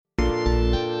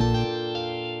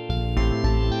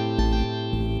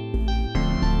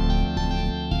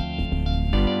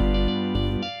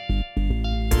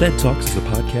Fed Talks is a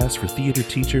podcast for theater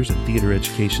teachers and theater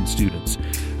education students.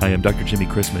 I am Dr. Jimmy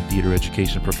Chrisman, theater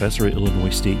education professor at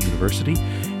Illinois State University.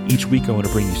 Each week I want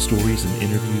to bring you stories and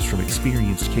interviews from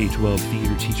experienced K-12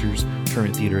 theater teachers,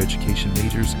 current theater education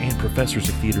majors, and professors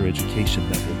of theater education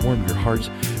that will warm your heart,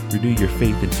 renew your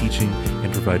faith in teaching,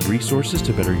 and provide resources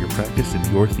to better your practice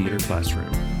in your theater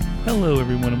classroom. Hello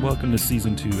everyone, and welcome to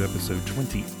Season 2, Episode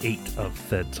 28 of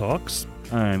Fed Talks.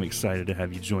 I'm excited to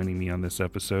have you joining me on this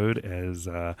episode as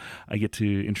I get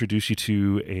to introduce you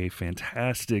to a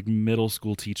fantastic middle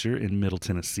school teacher in Middle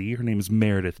Tennessee. Her name is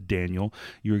Meredith Daniel.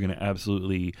 You're going to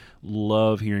absolutely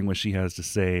love hearing what she has to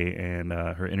say, and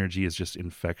her energy is just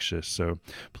infectious. So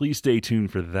please stay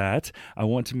tuned for that. I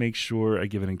want to make sure I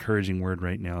give an encouraging word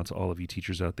right now to all of you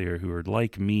teachers out there who are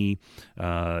like me,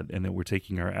 and that we're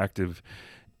taking our active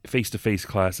face-to-face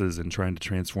classes and trying to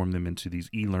transform them into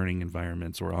these e-learning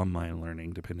environments or online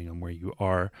learning, depending on where you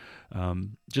are.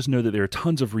 Just know that there are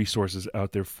tons of resources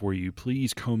out there for you.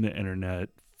 Please comb the internet.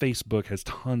 Facebook has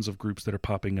tons of groups that are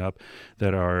popping up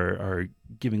that are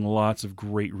giving lots of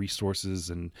great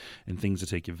resources and things to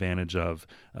take advantage of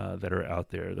that are out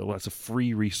there. There are lots of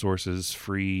free resources,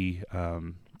 free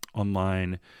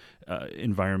online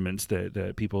environments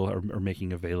that people are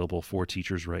making available for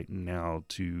teachers right now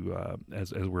to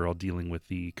as we're all dealing with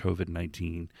the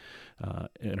COVID-19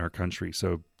 in our country.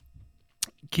 So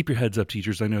keep your heads up,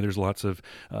 teachers. I know there's lots of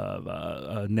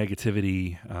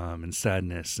negativity and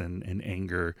sadness and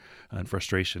anger and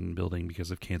frustration building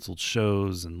because of canceled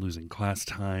shows and losing class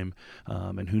time,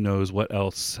 and who knows what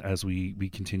else as we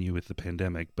continue with the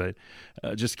pandemic. But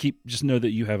just know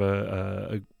that you have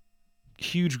a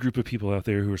huge group of people out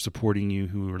there who are supporting you,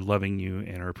 who are loving you,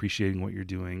 and are appreciating what you're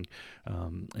doing,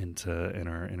 and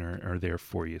are there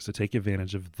for you. So take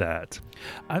advantage of that.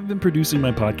 I've been producing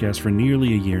my podcast for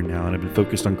nearly a year now, and I've been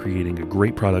focused on creating a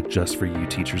great product just for you,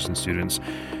 teachers and students.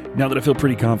 Now that I feel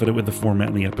pretty confident with the format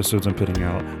and the episodes I'm putting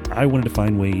out, I wanted to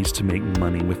find ways to make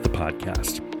money with the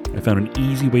podcast. I found an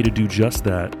easy way to do just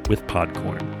that with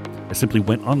Podcorn. I simply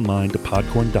went online to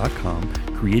podcorn.com,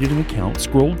 created an account,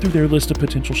 scrolled through their list of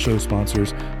potential show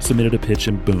sponsors, submitted a pitch,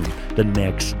 and boom, the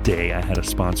next day I had a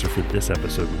sponsor for this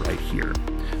episode right here.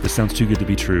 This sounds too good to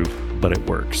be true, but it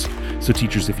works. So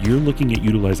teachers, if you're looking at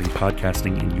utilizing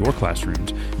podcasting in your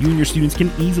classrooms, you and your students can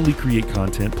easily create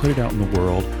content, put it out in the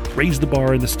world, raise the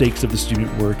bar and the stakes of the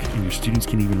student work, and your students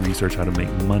can even research how to make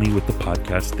money with the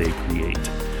podcasts they create.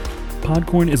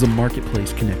 Podcorn is a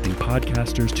marketplace connecting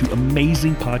podcasters to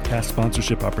amazing podcast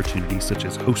sponsorship opportunities such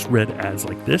as host-read ads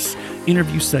like this,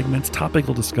 interview segments,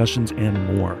 topical discussions,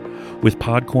 and more. With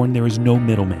Podcorn, there is no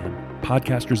middleman.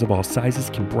 Podcasters of all sizes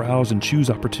can browse and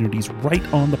choose opportunities right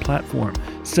on the platform,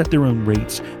 set their own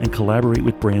rates, and collaborate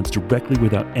with brands directly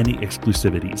without any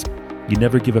exclusivities. You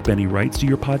never give up any rights to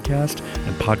your podcast,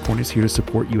 and Podcorn is here to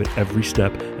support you at every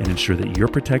step and ensure that you're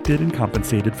protected and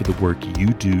compensated for the work you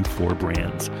do for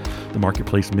brands. The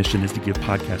marketplace mission is to give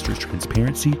podcasters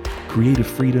transparency, creative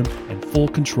freedom, and full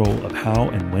control of how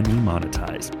and when we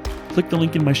monetize. Click the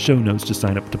link in my show notes to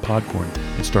sign up to Podcorn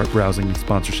and start browsing these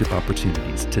sponsorship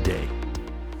opportunities today.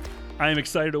 I am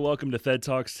excited to welcome to Fed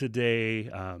Talks today.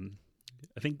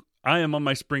 I think I am on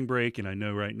my spring break, and I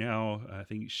know right now, I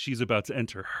think she's about to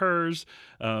enter hers,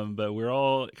 but we're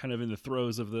all kind of in the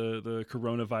throes of the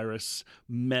coronavirus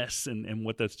mess and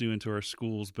what that's doing to our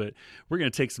schools. But we're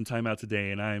going to take some time out today,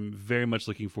 and I'm very much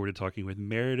looking forward to talking with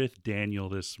Meredith Daniel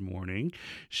this morning.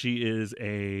 She is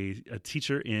a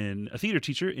theater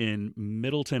teacher in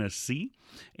Middle Tennessee,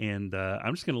 and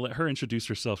I'm just going to let her introduce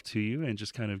herself to you and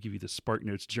just kind of give you the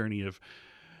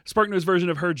SparkNotes version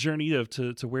of her journey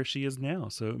to where she is now.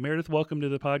 So Meredith, welcome to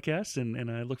the podcast,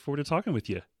 and I look forward to talking with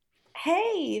you.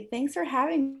 Hey, thanks for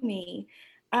having me.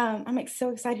 I'm so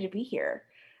excited to be here.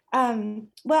 So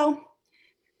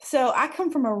I come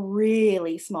from a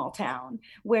really small town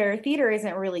where theater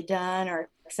isn't really done or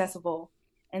accessible.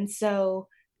 And so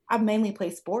I've mainly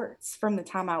played sports from the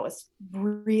time I was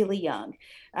really young,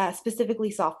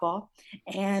 specifically softball.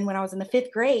 And when I was in the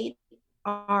 5th grade,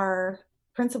 our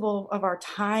principal of our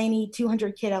tiny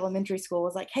 200 kid elementary school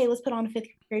was like, hey, let's put on a 5th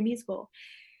grade musical.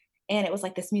 And it was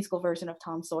like this musical version of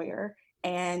Tom Sawyer.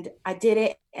 And I did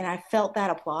it, and I felt that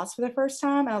applause for the first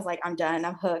time. I was like, I'm done.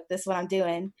 I'm hooked. This is what I'm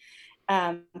doing.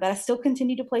 But I still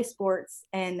continue to play sports,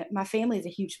 and my family is a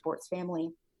huge sports family.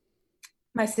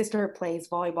 My sister plays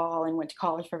volleyball and went to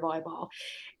college for volleyball,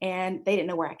 and they didn't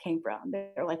know where I came from.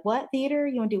 They're like, what, theater?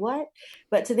 You want to do what?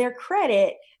 But to their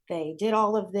credit, they did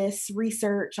all of this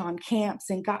research on camps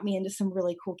and got me into some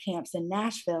really cool camps in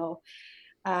Nashville.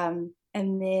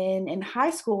 And then in high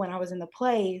school, when I was in the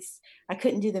plays, I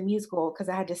couldn't do the musical because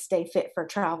I had to stay fit for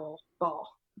travel ball.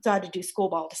 So I had to do school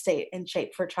ball to stay in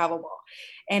shape for travel ball.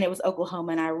 And it was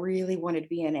Oklahoma and I really wanted to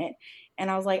be in it. And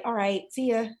I was like, all right, see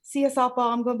ya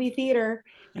softball. I'm going to be theater.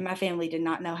 And my family did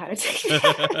not know how to take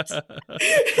that.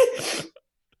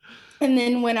 And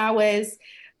then when I was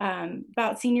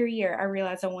about senior year, I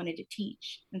realized I wanted to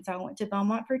teach. And so I went to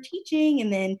Belmont for teaching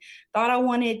and then thought I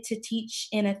wanted to teach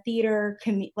in a theater,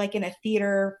 like in a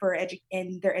theater for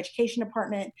in their education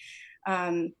department.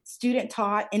 Student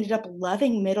taught, ended up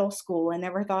loving middle school and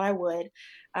never thought I would.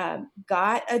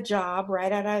 Got a job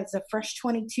right out as a fresh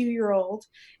 22-year-old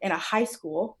in a high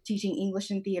school teaching English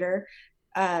and theater.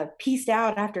 Pieced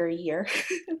out after a year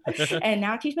and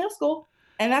now I teach middle school.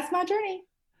 And that's my journey.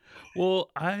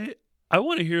 Well, I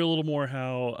want to hear a little more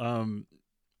how,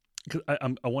 because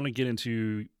I want to get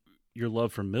into your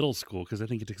love for middle school because I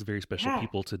think it takes very special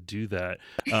people to do that.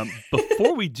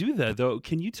 Before we do that, though,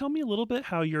 can you tell me a little bit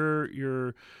how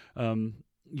your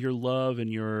love and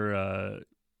your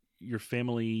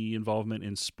family involvement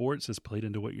in sports has played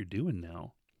into what you're doing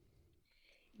now?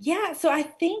 Yeah, so I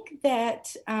think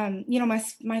that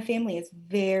my family is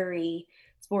very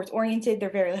sports oriented. They're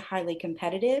very highly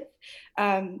competitive,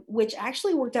 which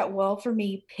actually worked out well for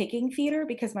me picking theater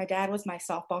because my dad was my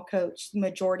softball coach the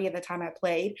majority of the time I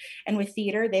played. And with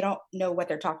theater, they don't know what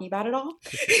they're talking about at all.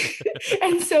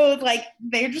 And so like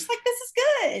they're just like, this is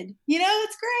good,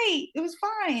 it's great. It was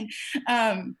fine.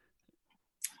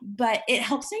 But it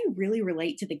helps me really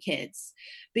relate to the kids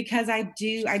because I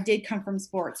did come from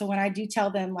sports. So when I do tell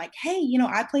them like, hey,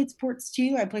 I played sports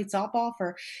too. I played softball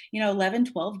for, 11,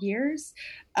 12 years.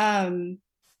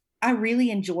 I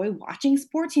really enjoy watching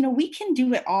sports. We can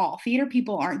do it all. Theater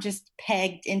people aren't just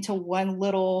pegged into one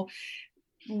little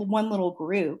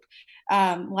group.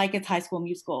 Like it's High School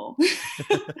Musical.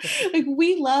 Like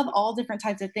we love all different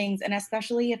types of things. And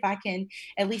especially if I can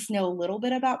at least know a little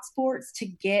bit about sports to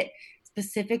get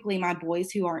specifically my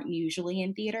boys who aren't usually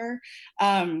in theater.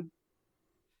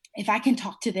 If I can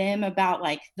talk to them about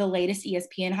like the latest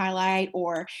ESPN highlight,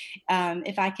 or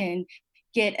if I can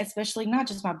get, especially not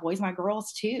just my boys, my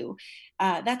girls too,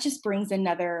 that just brings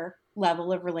another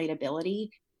level of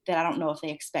relatability that I don't know if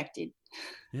they expected.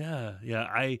 Yeah.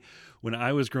 When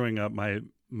I was growing up,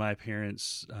 my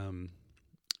parents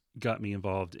got me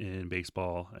involved in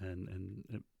baseball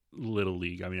and little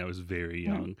league. I mean, I was very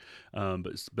young,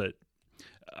 but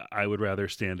I would rather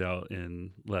stand out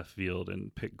in left field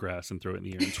and pick grass and throw it in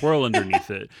the air and twirl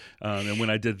underneath it. And when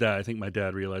I did that, I think my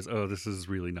dad realized, oh, this is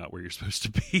really not where you're supposed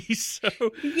to be. So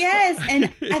yes,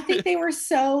 and I think they were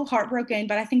so heartbroken,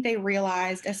 but I think they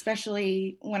realized,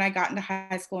 especially when I got into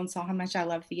high school and saw how much I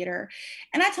love theater.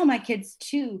 And I tell my kids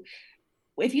too,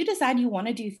 if you decide you want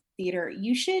to do theater,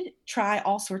 you should try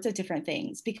all sorts of different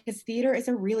things because theater is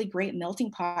a really great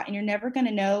melting pot and you're never going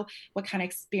to know what kind of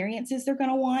experiences they're going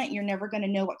to want. You're never going to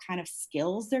know what kind of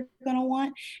skills they're going to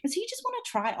want. And so you just want to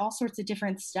try all sorts of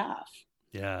different stuff.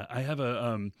 Yeah, I have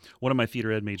one of my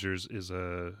theater ed majors is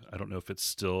I don't know if it's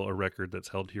still a record that's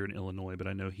held here in Illinois, but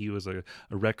I know he was a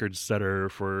record setter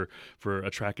for a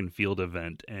track and field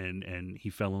event, and he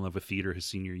fell in love with theater his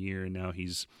senior year, and now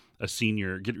he's a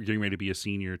senior, getting ready to be a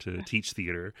senior to teach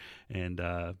theater, and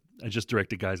I just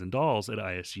directed Guys and Dolls at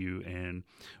ISU, and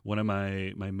one of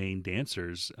my main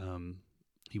dancers,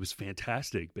 he was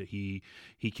fantastic, but he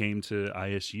came to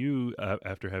ISU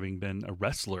after having been a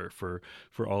wrestler for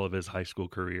all of his high school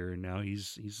career, and now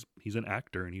he's an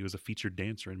actor, and he was a featured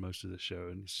dancer in most of the show.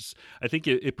 And it's just, I think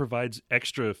it provides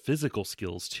extra physical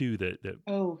skills too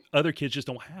that other kids just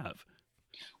don't have.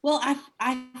 Well,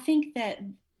 I think that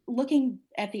looking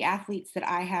at the athletes that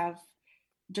I have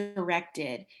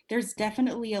directed, there's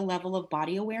definitely a level of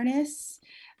body awareness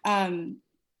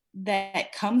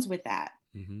that comes with that.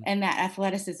 Mm-hmm. And that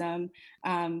athleticism,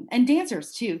 and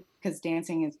dancers too, because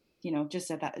dancing is, just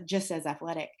as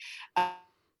athletic.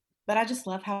 But I just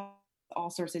love how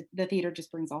the theater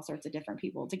just brings all sorts of different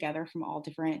people together from all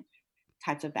different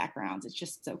types of backgrounds. It's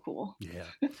just so cool.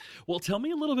 Yeah. Well, tell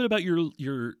me a little bit about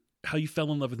your how you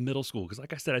fell in love with middle school, because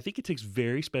like I said, I think it takes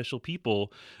very special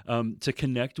people to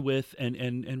connect with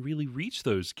and really reach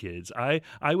those kids.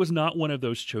 I was not one of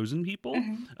those chosen people.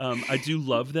 Mm-hmm. I do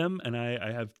love them, and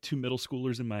I have 2 middle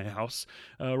schoolers in my house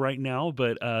right now,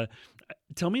 but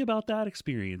tell me about that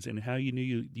experience and how you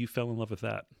knew you fell in love with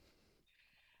that.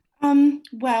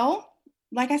 Well,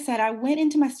 like I said, I went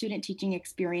into my student teaching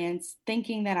experience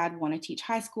thinking that I'd want to teach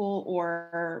high school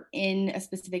or in a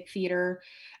specific theater,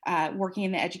 working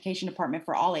in the education department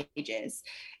for all ages.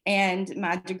 And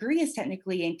my degree is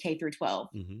technically in K through 12,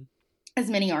 mm-hmm. as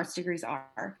many arts degrees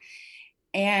are.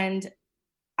 And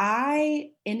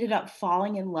I ended up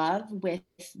falling in love with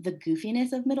the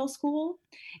goofiness of middle school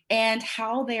and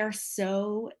how they are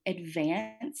so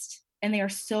advanced and they are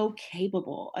so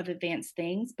capable of advanced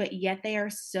things, but yet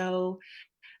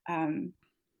um,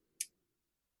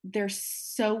 they're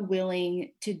so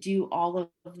willing to do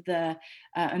all of the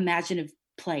imaginative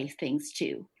play things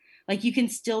too. Like you can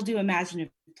still do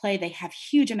imaginative play. They have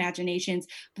huge imaginations,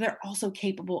 but they're also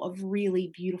capable of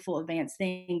really beautiful advanced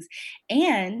things.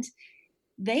 And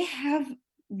they have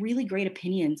really great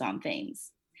opinions on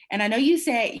things. And I know you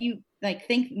say you like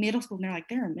think middle school and they're like,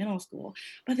 they're in middle school,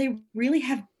 but they really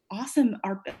have awesome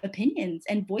opinions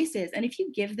and voices. And if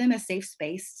you give them a safe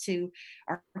space to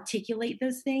articulate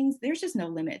those things, there's just no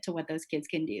limit to what those kids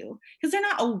can do because they're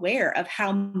not aware of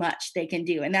how much they can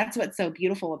do. And that's what's so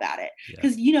beautiful about it. Yeah.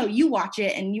 Because, you know, you watch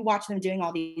it and you watch them doing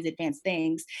all these advanced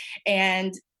things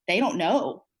and they don't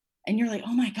know. And you're like,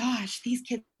 oh my gosh, these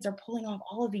kids are pulling off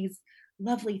all of these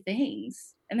lovely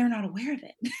things and they're not aware of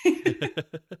it.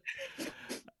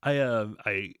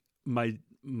 I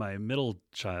my middle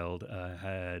child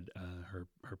had her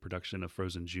production of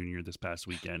Frozen Junior this past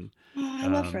weekend. Oh, I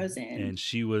love Frozen. And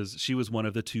she was one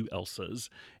of the two Elsas,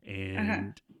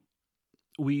 and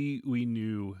we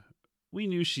knew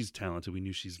she's talented. We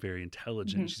knew she's very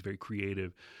intelligent. She's very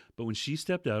creative. But when she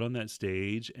stepped out on that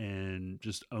stage and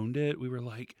just owned it, we were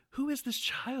like, who is this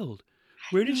child?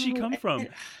 Where did she come from?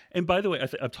 And by the way,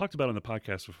 I've talked about it on the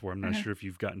podcast before. I'm not sure if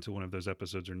you've gotten to one of those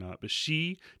episodes or not, but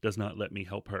she does not let me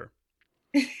help her.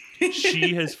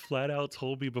 She has flat out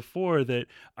told me before that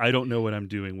I don't know what I'm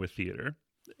doing with theater.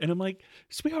 And I'm like,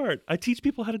 sweetheart, I teach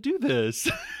people how to do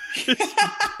this.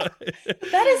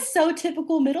 That is so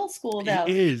typical middle school, though.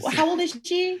 It is. How old is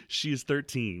she? She is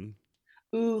 13.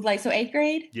 Ooh, like so 8th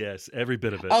grade? Yes, every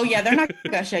bit of it. Oh yeah, they're not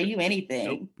going to show you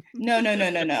anything. Nope.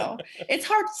 No. It's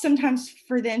hard sometimes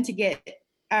for them to get,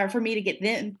 for me to get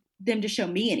them to show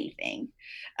me anything.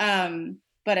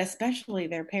 But especially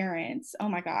their parents. Oh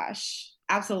my gosh.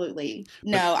 Absolutely.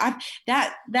 No,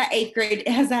 that 8th grade,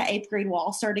 has that 8th grade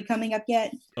wall started coming up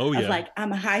yet? Oh yeah. Of like,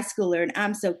 I'm a high schooler and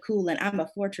I'm so cool and I'm a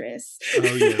fortress. Oh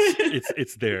yes,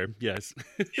 it's there. Yes.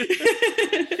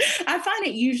 I find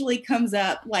it usually comes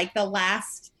up like the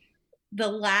last,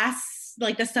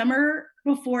 like the summer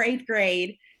before 8th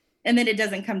grade, and then it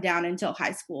doesn't come down until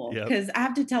high school. Because I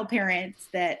have to tell parents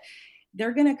that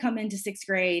they're going to come into 6th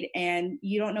grade and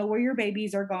you don't know where your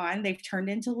babies are gone. They've turned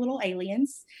into little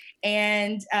aliens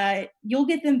and you'll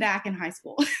get them back in high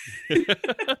school.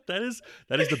 That is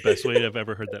the best way I've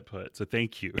ever heard that put. So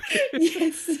thank you.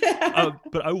 Yes.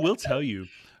 But I will tell you,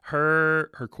 her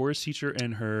chorus teacher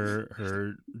and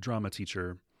her drama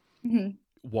teacher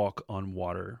walk on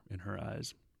water in her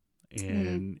eyes.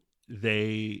 And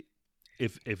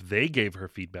if they gave her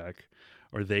feedback,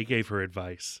 or they gave her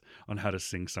advice on how to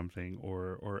sing something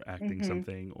or acting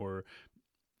something, or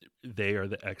they are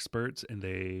the experts and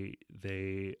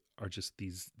they are just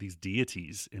these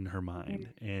deities in her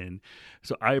mind. And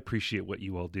so I appreciate what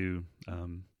you all do,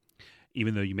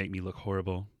 even though you make me look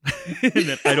horrible and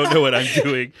that I don't know what I'm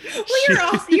doing. Well,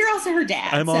 you're also her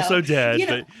dad. I'm also dad, you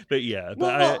know, but yeah,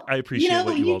 but I appreciate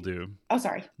what you all do. Oh,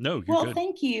 sorry. No, you're good.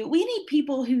 Thank you. We need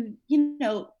people who,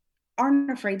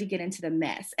 aren't afraid to get into the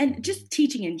mess, and just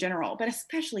teaching in general, but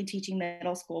especially teaching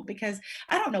middle school, because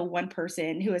I don't know one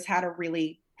person who has had a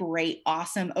really great,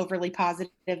 awesome, overly positive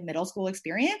middle school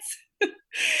experience.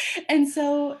 And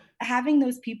so having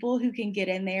those people who can get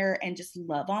in there and just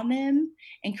love on them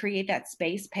and create that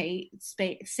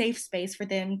safe space for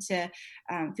them to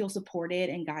feel supported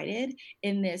and guided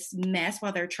in this mess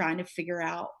while they're trying to figure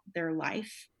out their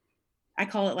life. I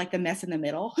call it like the mess in the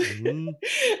middle.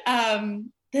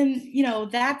 Then,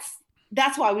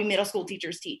 that's why we middle school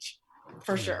teachers teach,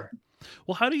 for sure.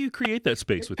 Well, how do you create that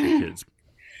space with your kids?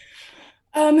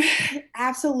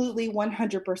 Absolutely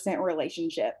 100%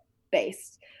 relationship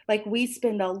based. Like, we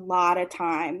spend a lot of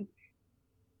time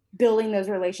building those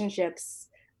relationships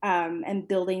and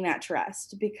building that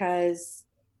trust, because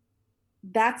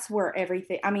that's where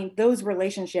those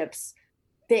relationships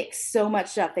fix so much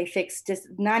stuff. They fix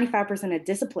 95% of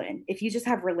discipline if you just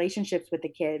have relationships with the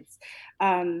kids.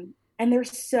 And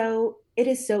it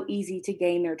is so easy to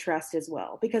gain their trust as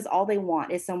well, because all they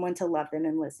want is someone to love them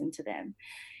and listen to them.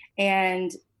 And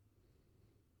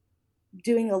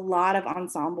doing a lot of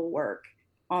ensemble work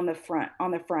on the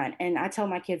front. And I tell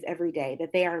my kids every day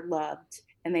that they are loved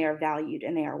and they are valued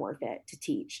and they are worth it to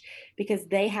teach, because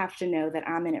they have to know that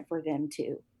I'm in it for them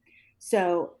too.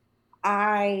 So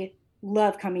I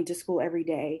love coming to school every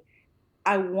day.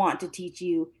 I want to teach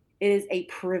you. It is a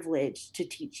privilege to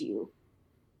teach you.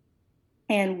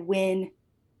 And when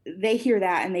they hear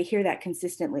that, and they hear that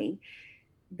consistently,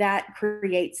 that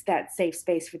creates that safe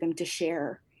space for them to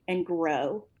share and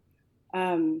grow.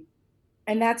 And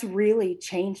that's really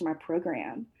changed my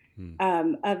program.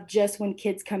 Of just when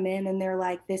kids come in and they're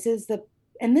like,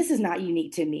 and this is not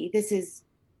unique to me. This is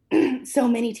so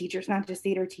many teachers, not just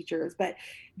theater teachers, but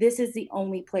this is the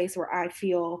only place where I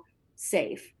feel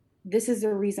safe. This is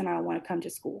the reason I want to come to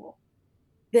school.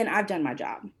 Then I've done my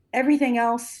job. Everything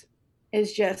else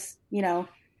is just,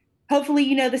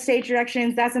 hopefully, the stage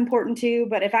directions, that's important too.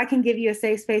 But if I can give you a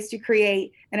safe space to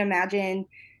create and imagine,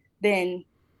 then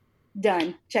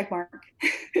done, check mark.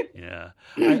 Yeah.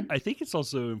 I think it's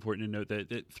also important to note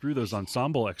that through those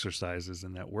ensemble exercises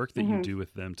and that work that you do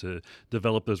with them to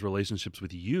develop those relationships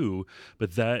with you,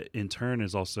 but that in turn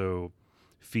is also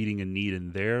feeding a need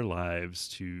in their lives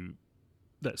to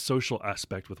that social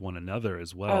aspect with one another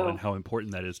as well, and how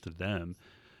important that is to them.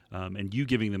 And you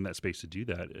giving them that space to do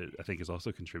that, I think, is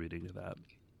also contributing to that.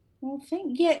 Well,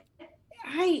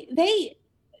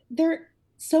 they're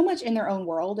so much in their own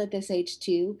world at this age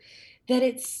too, that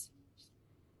it's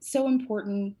so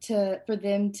important for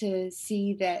them to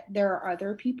see that there are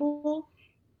other people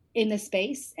in the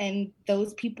space, and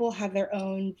those people have their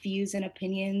own views and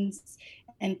opinions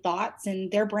and thoughts, and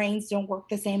their brains don't work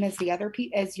the same as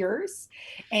as yours.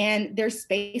 And there's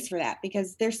space for that,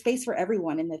 because there's space for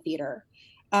everyone in the theater.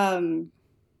 And,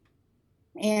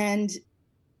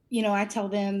 I tell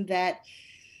them that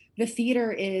the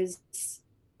theater is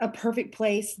a perfect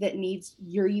place that needs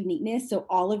your uniqueness. So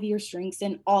all of your strengths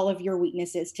and all of your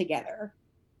weaknesses together,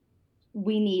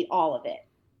 we need all of it.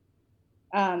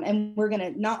 And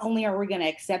not only are we going to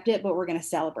accept it, but we're going to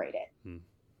celebrate it.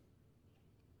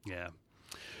 Yeah.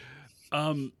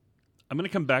 I'm going to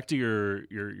come back to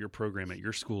your program at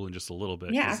your school in just a little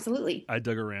bit. Yeah, absolutely. I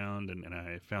dug around and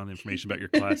I found information about your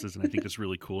classes, and I think it's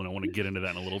really cool, and I want to get into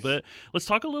that in a little bit. Let's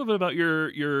talk a little bit about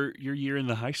your year in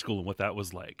the high school and what that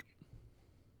was like.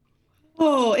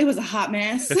 Oh, it was a hot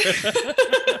mess.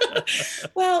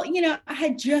 Well, I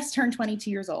had just turned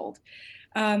 22 years old.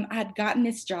 I had gotten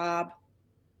this job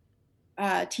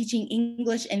teaching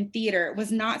English and theater.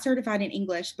 Was not certified in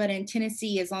English, but in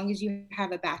Tennessee, as long as you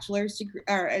have a bachelor's degree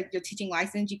or a teaching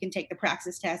license, you can take the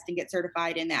praxis test and get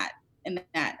certified in that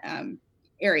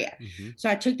area. So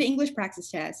I took the English praxis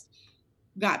test,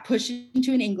 got pushed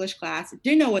into an English class,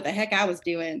 didn't know what the heck I was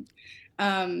doing.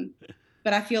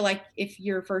 But I feel like if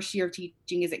your first year of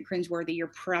teaching isn't cringeworthy, you're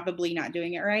probably not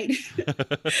doing it right.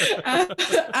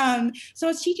 So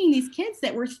I was teaching these kids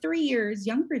that were 3 years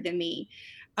younger than me.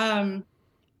 And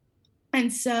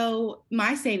so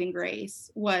my saving grace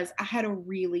was I had a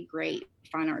really great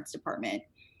fine arts department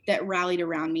that rallied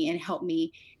around me and helped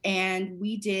me. And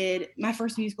my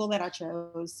first musical that I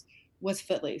chose was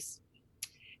Footloose.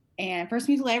 And first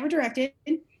musical I ever directed,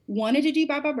 wanted to do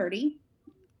Bye Bye Birdie.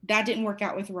 That didn't work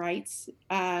out with rights.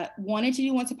 Wanted to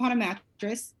do Once Upon a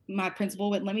Mattress. My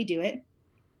principal wouldn't let me do it.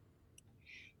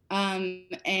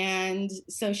 And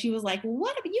so she was like,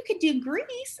 what if you could do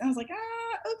Grease? I was like,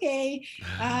 okay.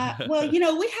 Well, we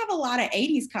have a lot of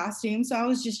 80s costumes. So I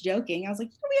was just joking. I was like,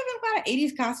 we have a lot of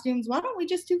 80s costumes. Why don't we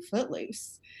just do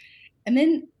Footloose? And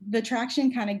then the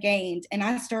traction kind of gained. And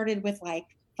I started with like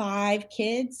 5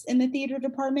 kids in the theater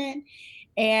department.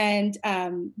 And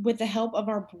with the help of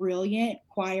our brilliant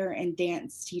choir and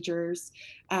dance teachers,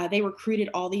 they recruited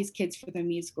all these kids for the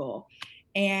musical.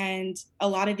 And a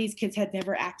lot of these kids had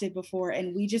never acted before.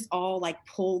 And we just all like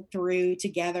pulled through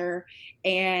together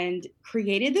and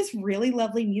created this really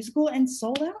lovely musical and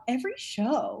sold out every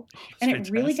show. And it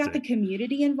really got the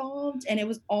community involved. And it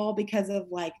was all because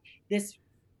of like this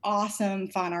awesome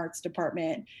fine arts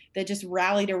department that just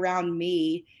rallied around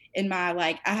me in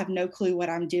my I have no clue what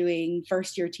I'm doing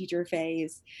first year teacher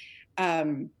phase.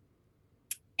 And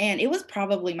it was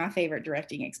probably my favorite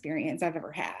directing experience I've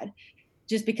ever had,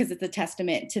 just because it's a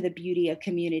testament to the beauty of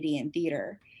community and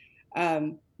theater.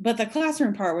 But the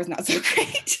classroom part was not so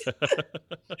great.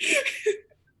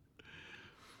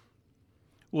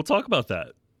 We'll talk about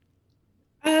that.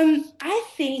 I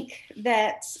think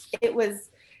that it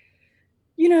was,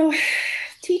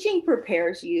 teaching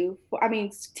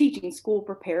school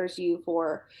prepares you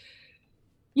for,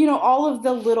 all of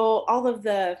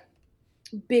the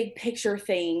big picture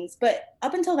things. But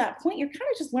up until that point, you're kind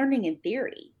of just learning in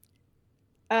theory.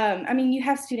 You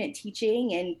have student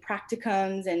teaching and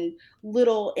practicums and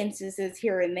little instances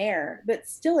here and there, but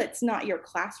still it's not your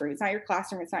classroom. It's not your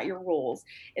classroom. It's not your rules.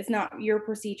 It's not your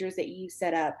procedures that you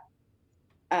set up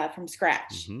from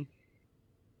scratch. Mm-hmm.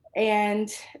 And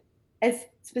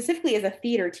specifically as a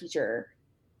theater teacher,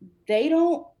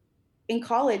 in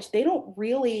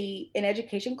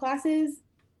education classes,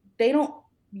 they don't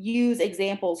use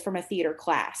examples from a theater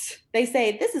class. They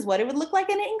say, this is what it would look like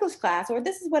in an English class, or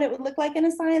this is what it would look like in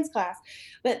a science class.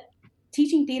 But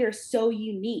teaching theater is so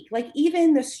unique. Like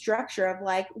even the structure of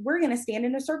like, we're going to stand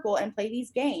in a circle and play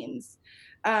these games.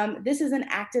 This is an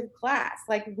active class.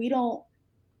 Like we don't,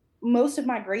 most of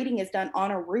my grading is done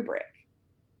on a rubric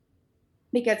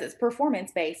because it's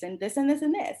performance based and this and this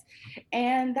and this.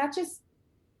 And that just,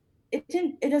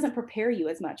 it doesn't prepare you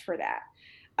as much for that.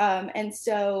 And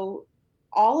so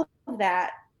all of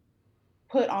that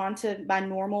put onto my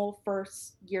normal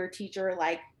first year teacher,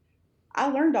 like I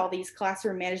learned all these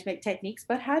classroom management techniques,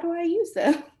 but how do I use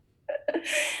them?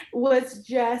 Was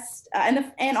just,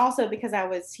 and also because I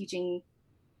was teaching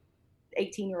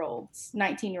 18-year-olds,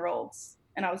 19-year-olds,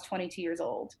 and I was 22 years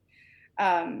old.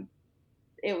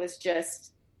 It was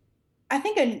just, I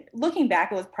think looking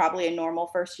back, it was probably a normal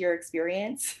first year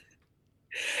experience.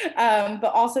 But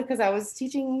also because I was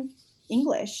teaching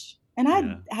English and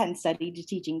I hadn't studied to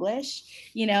teach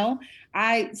English. You know,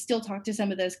 I still talk to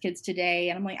some of those kids today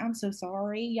and I'm like, I'm so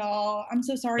sorry, y'all. I'm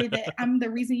so sorry that I'm the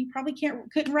reason you probably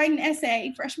couldn't write an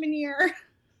essay freshman year.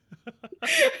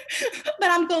 But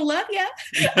I'm gonna love you.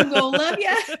 I'm gonna love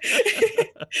you.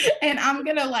 And I'm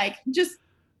gonna like just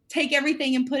take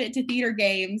everything and put it to theater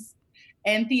games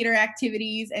and theater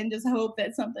activities and just hope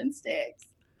that something sticks.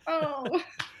 Oh.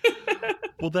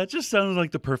 Well, that just sounds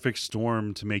like the perfect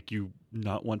storm to make you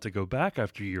not want to go back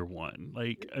after year one.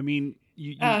 Like, I mean,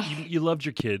 you loved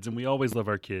your kids, and we always love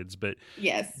our kids, but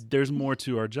yes, there's more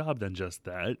to our job than just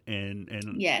that. And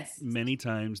yes, many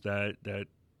times that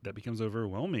becomes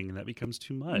overwhelming and that becomes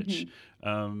too much.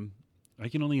 Mm-hmm. I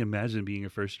can only imagine being a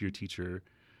first year teacher.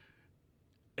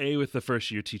 With the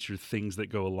first year teacher, things that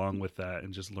go along with that,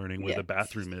 and just learning where the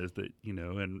bathroom is, that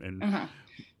and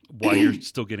while you're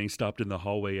still getting stopped in the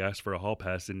hallway, asked for a hall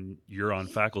pass, and you're on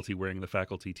faculty wearing the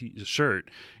faculty shirt,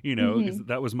 because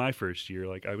that was my first year.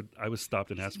 Like I was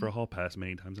stopped and asked for a hall pass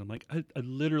many times. I'm like, I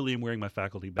literally am wearing my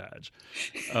faculty badge.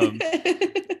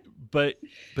 But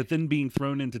then being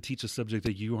thrown in to teach a subject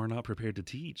that you are not prepared to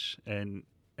teach, and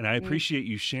I appreciate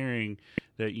you sharing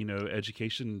that,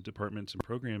 education departments and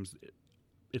programs,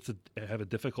 have a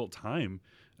difficult time,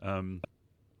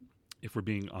 if we're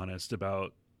being honest,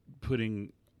 about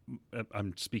putting,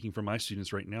 I'm speaking for my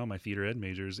students right now, my theater ed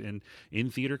majors, in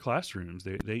theater classrooms.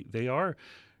 They are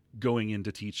going in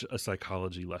to teach a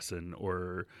psychology lesson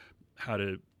or how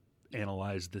to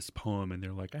analyze this poem, and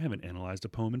they're like, I haven't analyzed a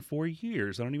poem in 4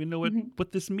 years. I don't even know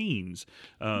what this means.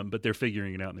 But they're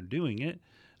figuring it out and they're doing it.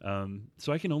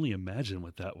 So I can only imagine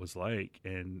what that was like.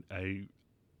 And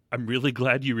I'm really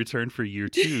glad you returned for year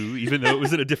 2, even though it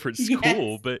was at a different school,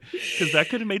 yes. But because that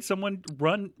could have made someone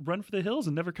run for the hills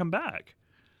and never come back.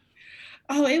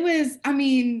 Oh, it was, I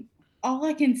mean, all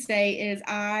I can say is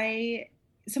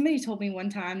somebody told me one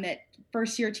time that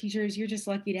first year teachers, you're just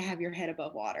lucky to have your head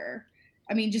above water.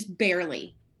 I mean, just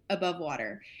barely above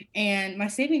water. And my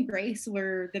saving grace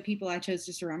were the people I chose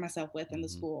to surround myself with in the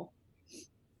school.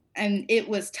 And it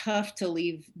was tough to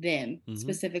leave them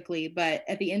specifically, but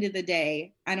at the end of the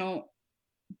day, I don't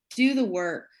do the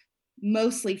work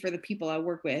mostly for the people I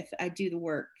work with. I do the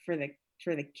work for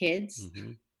the kids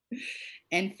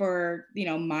and for,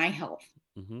 my health.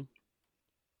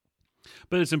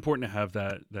 But it's important to have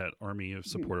that army of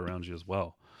support around you as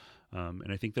well.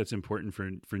 And I think that's important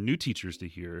for new teachers to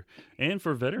hear, and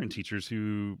for veteran teachers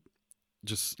who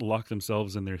just lock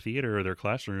themselves in their theater or their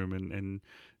classroom and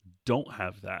don't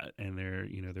have that, and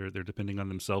they're depending on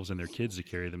themselves and their kids to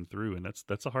carry them through, and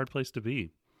that's a hard place to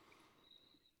be.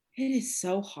 It is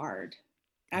so hard.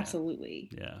 Absolutely.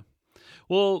 Yeah.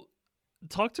 Well,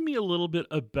 talk to me a little bit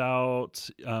about,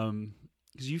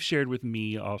 because you've shared with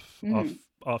me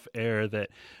off air that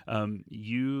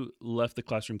you left the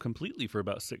classroom completely for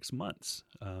about 6 months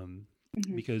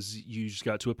because you just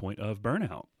got to a point of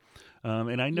burnout.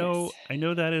 And I know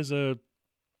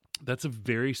that's a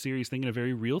very serious thing and a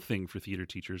very real thing for theater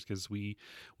teachers, because we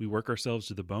work ourselves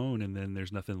to the bone and then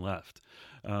there's nothing left.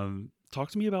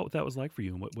 Talk to me about what that was like for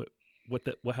you and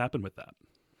what happened with that.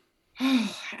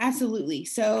 Oh, absolutely.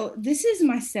 So this is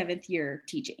my 7th year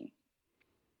teaching.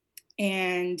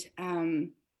 And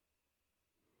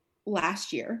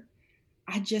last year,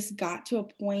 I just got to a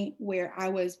point where I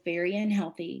was very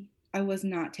unhealthy. I was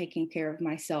not taking care of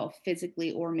myself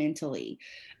physically or mentally.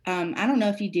 I don't know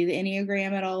if you do the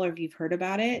Enneagram at all or if you've heard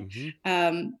about it,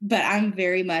 but I'm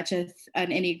very much an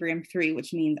Enneagram 3,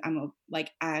 which means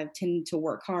I tend to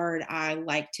work hard. I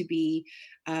like to be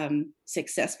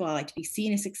successful. I like to be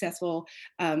seen as successful.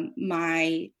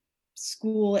 My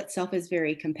school itself is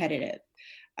very competitive.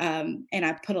 And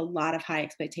I put a lot of high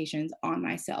expectations on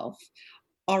myself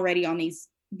already on these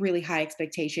really high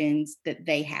expectations that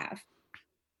they have.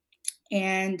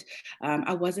 And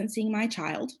I wasn't seeing my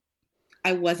child.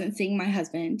 I wasn't seeing my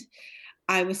husband.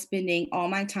 I was spending all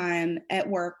my time at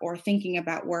work or thinking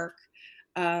about work.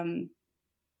 Um,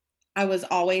 I was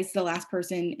always the last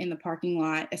person in the parking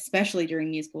lot, especially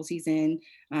during musical season.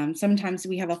 Sometimes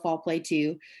we have a fall play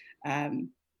too.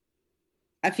 Um,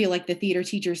 I feel like the theater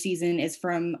teacher season is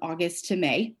from August to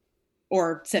May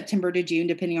or September to June,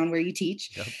 depending on where you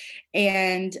teach. Yep.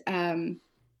 And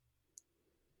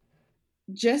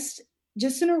just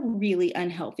in a really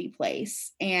unhealthy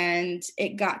place. And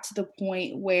it got to the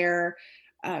point where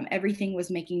everything was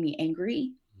making me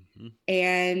angry. Mm-hmm.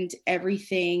 And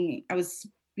everything, I was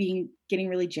getting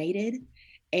really jaded.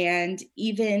 And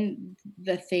even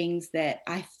the things that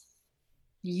I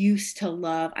used to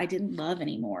love, I didn't love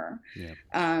anymore. Yeah.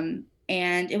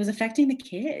 And it was affecting the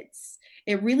kids.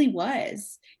 It really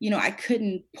was. I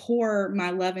couldn't pour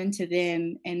my love into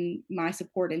them and my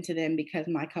support into them because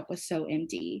my cup was so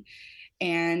empty.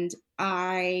 And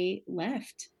I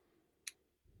left.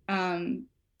 I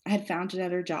had found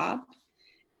another job,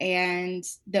 and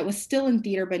that was still in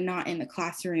theater, but not in the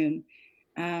classroom,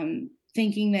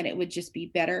 thinking that it would just be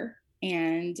better,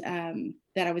 and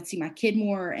that I would see my kid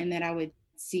more, and that I would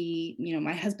see,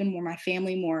 my husband more, my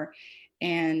family more.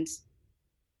 And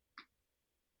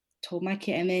told my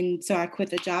kid, and then so I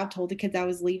quit the job, told the kids I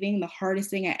was leaving, the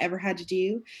hardest thing I ever had to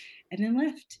do, and then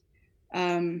left.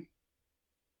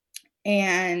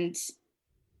 And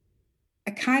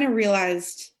I kind of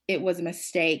realized it was a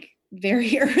mistake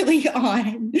very early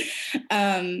on,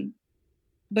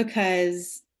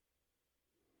 because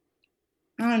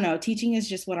I don't know, teaching is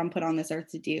just what I'm put on this earth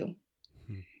to do.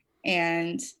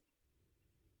 And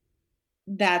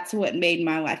that's what made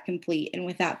my life complete. And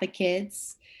without the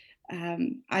kids,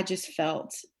 I just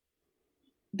felt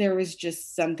there was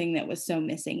just something that was so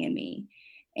missing in me.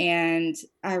 And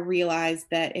I realized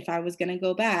that if I was going to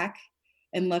go back,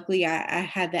 and luckily I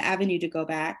had the avenue to go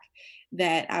back,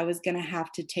 that I was going to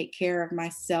have to take care of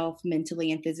myself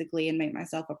mentally and physically and make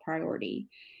myself a priority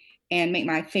and make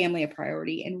my family a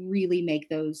priority and really make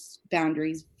those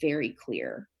boundaries very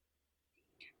clear.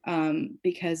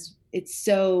 Because it's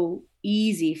so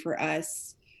easy for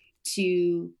us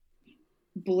to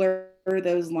blur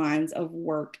those lines of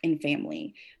work and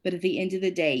family. But at the end of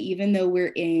the day, even though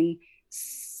we're in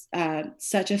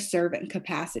such a servant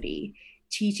capacity,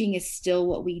 teaching is still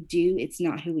what we do. It's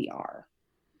not who we are.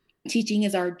 Teaching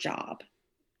is our job.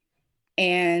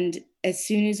 And as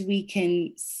soon as we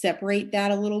can separate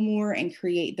that a little more and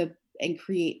create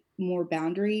more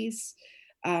boundaries,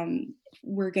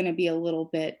 we're going to be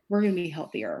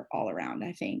healthier all around,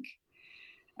 I think.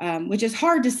 Which is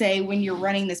hard to say when you're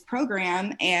running this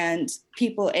program and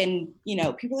people are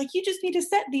like, you just need to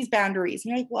set these boundaries.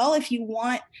 And you're like, well, if you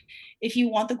want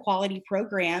the quality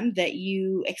program that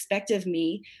you expect of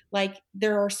me, like,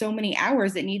 there are so many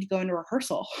hours that need to go into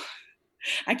rehearsal.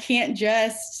 I can't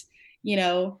just,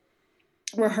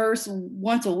 rehearse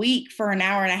once a week for an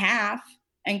hour and a half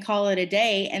and call it a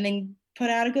day and then put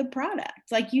out a good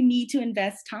product. Like, you need to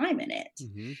invest time in it.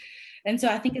 Mm-hmm. And so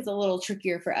I think it's a little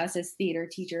trickier for us as theater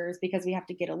teachers because we have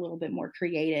to get a little bit more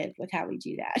creative with how we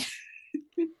do that.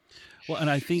 Well, and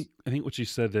I think what you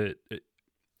said, that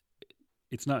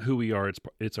it's not who we are,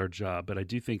 it's our job. But I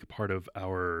do think part of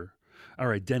our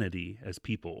identity as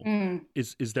people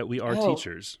is that we are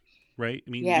teachers, right? I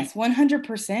mean, yes,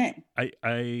 100%.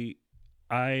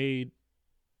 I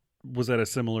was at a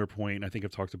similar point. I think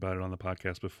I've talked about it on the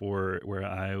podcast before, where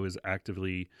I was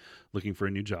actively looking for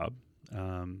a new job.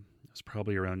 It was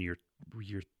probably around year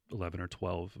 11 or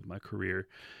 12 of my career.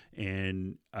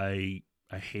 And I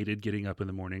hated getting up in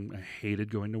the morning. I hated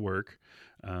going to work.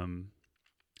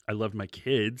 I loved my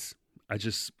kids. I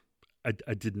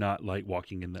did not like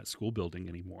walking in that school building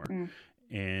anymore.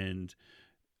 And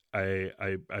I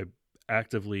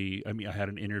actively, I had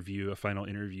a final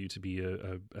interview to be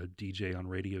a DJ on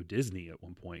Radio Disney at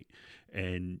one point.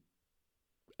 And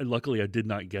luckily I did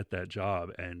not get that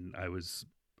job. And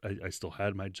I still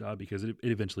had my job because it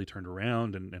eventually turned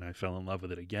around and I fell in love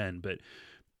with it again. But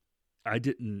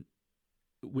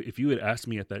if you had asked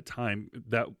me at that time,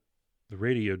 that the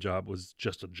radio job was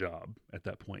just a job at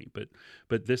that point.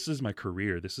 But this is my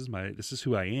career. This is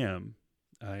who I am.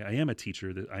 I am a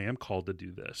teacher, that I am called to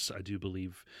do this. I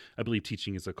believe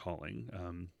teaching is a calling.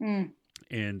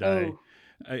 And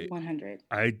 100.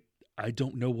 I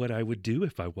don't know what I would do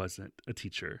if I wasn't a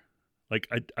teacher. Like,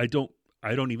 I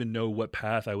don't even know what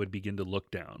path I would begin to look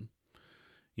down,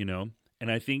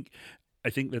 And I think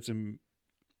that's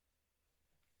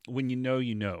when you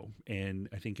know, and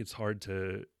I think it's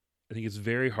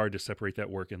very hard to separate that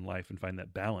work and life and find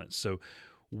that balance. So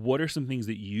what are some things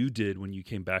that you did when you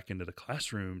came back into the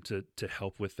classroom to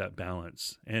help with that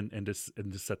balance and to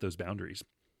set those boundaries?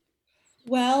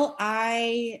 Well,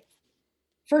 I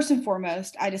first and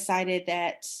foremost, I decided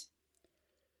that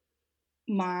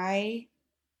my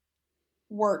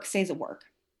work stays at work.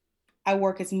 I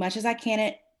work as much as I can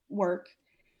at work.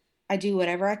 I do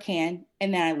whatever I can,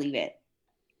 and then I leave it.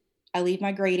 I leave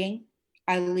my grading.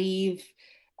 I leave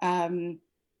um,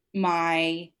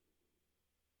 my,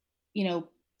 you know,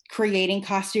 creating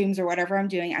costumes or whatever I'm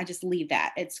doing. I just leave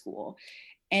that at school.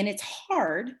 And it's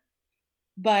hard,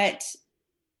 but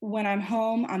when I'm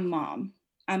home, I'm mom.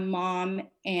 I'm mom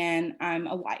and I'm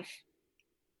a wife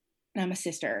and I'm a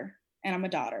sister and I'm a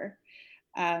daughter.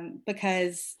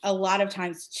 Because a lot of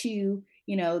times, too,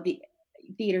 the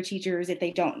theater teachers, if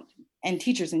they don't, and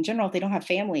teachers in general, if they don't have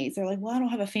families, they're like, well, I don't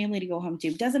have a family to go home to.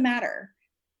 It doesn't matter.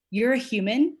 You're a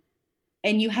human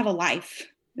and you have a life.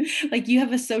 Like you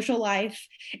have a social life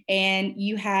and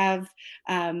you have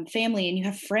family and you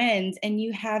have friends and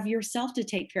you have yourself to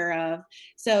take care of.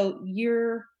 So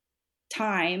your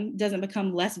time doesn't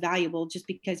become less valuable just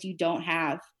because you don't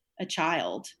have a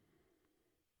child.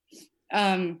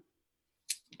 And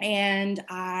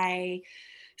I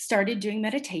started doing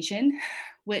meditation,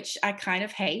 which I kind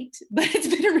of hate, but it's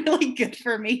been really good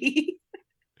for me.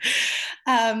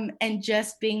 And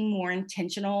just being more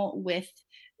intentional with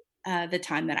the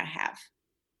time that I have.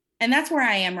 And that's where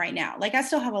I am right now. Like I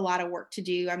still have a lot of work to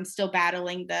do. I'm still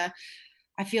battling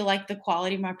I feel like the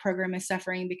quality of my program is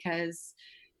suffering because,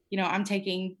 I'm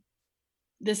taking,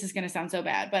 this is going to sound so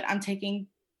bad, but I'm taking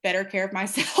better care of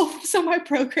myself. So my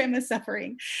program is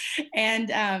suffering. And,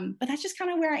 but that's just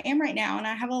kind of where I am right now. And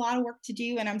I have a lot of work to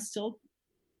do and I'm still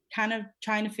kind of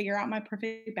trying to figure out my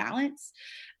perfect balance.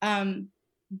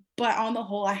 But on the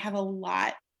whole, I have a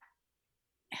lot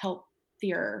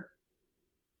healthier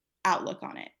outlook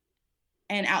on it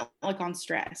and outlook on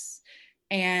stress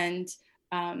and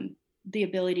the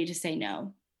ability to say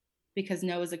no because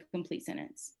no is a complete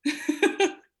sentence.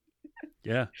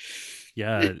 Yeah.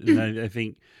 And I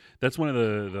think that's one of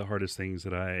the hardest things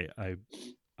that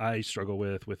I struggle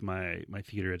with my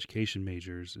theater education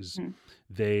majors is mm-hmm.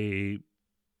 they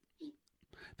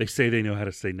say they know how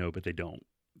to say no, but they don't.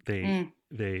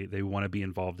 They want to be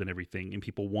involved in everything, and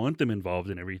people want them involved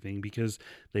in everything because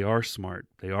they are smart,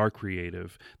 they are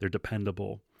creative, they're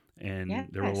dependable, and yes.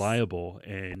 They're reliable,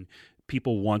 and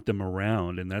people want them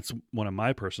around. And that's one of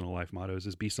my personal life mottos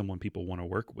is be someone people want to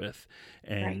work with,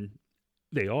 and right.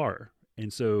 They are.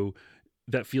 And so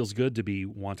that feels good to be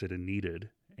wanted and needed,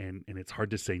 and it's hard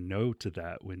to say no to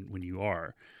that when you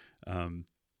are.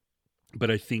 But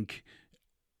I think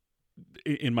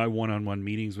in my one-on-one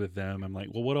meetings with them, I'm like,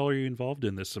 well, what all are you involved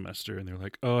in this semester? And they're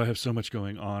like, oh, I have so much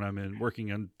going on. I'm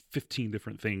working on 15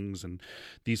 different things and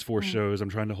these 4 shows. I'm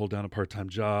trying to hold down a part-time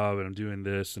job and I'm doing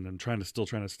this and I'm still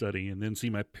trying to study and then see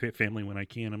my family when I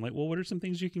can. I'm like, well, what are some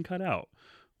things you can cut out?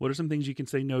 What are some things you can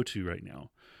say no to right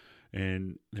now?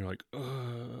 And they're like,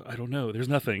 I don't know. There's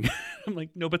nothing. I'm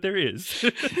like, no, but there is.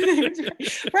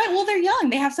 Right. Well, they're young.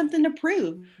 They have something to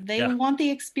prove. They want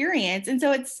the experience. And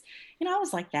so it's, I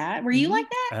was like that. Were you like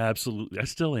that? Absolutely. I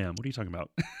still am. What are you talking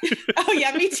about? Oh,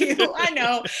 yeah, me too. I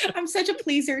know. I'm such a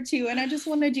pleaser too. And I just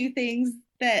want to do things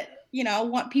that, I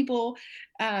want people,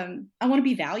 I want to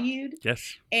be valued.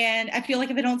 Yes. And I feel like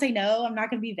if I don't say no, I'm not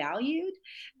going to be valued.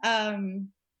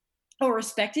 Or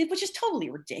respected, which is totally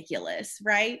ridiculous,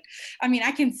 right? I mean,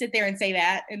 I can sit there and say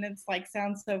that and it's like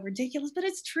sounds so ridiculous, but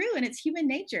it's true and it's human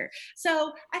nature.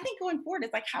 So I think going forward,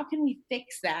 it's like, how can we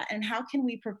fix that? And how can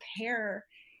we prepare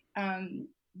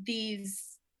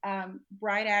these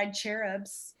bright-eyed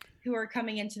cherubs who are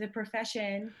coming into the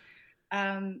profession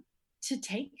to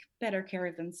take better care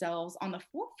of themselves on the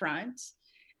forefront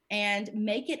and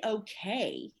make it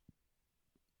okay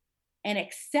and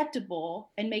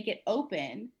acceptable and make it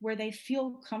open where they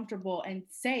feel comfortable and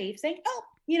safe saying,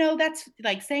 oh, that's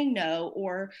like saying no,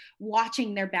 or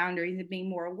watching their boundaries and being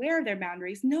more aware of their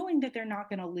boundaries, knowing that they're not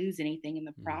going to lose anything in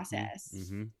the process.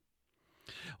 Mm-hmm.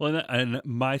 Well, and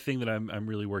my thing that I'm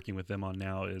really working with them on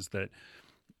now is that,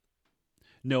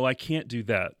 no, I can't do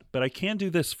that, but I can do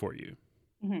this for you.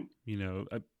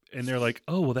 Mm-hmm. And they're like,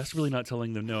 oh, well, that's really not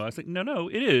telling them no. I was like, no,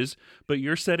 it is. But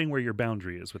you're setting where your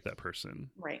boundary is with that person.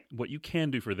 Right. What you can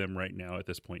do for them right now at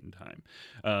this point in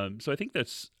time. So I think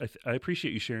I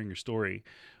appreciate you sharing your story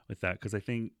with that because I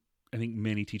think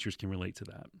many teachers can relate to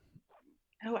that.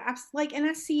 Oh, absolutely. And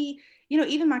I see,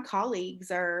 even my colleagues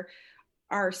are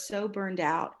so burned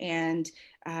out, and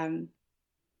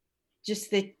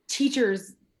just the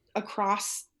teachers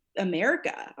across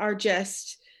America are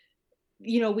just,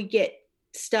 we get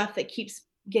stuff that keeps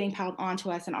getting piled onto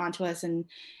us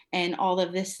and all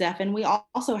of this stuff. And we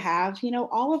also have,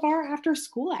 all of our after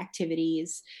school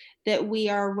activities that we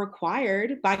are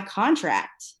required by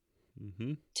contract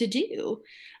to do,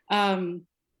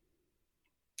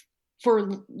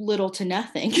 for little to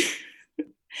nothing.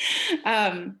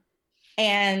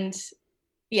 And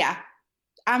yeah,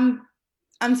 I'm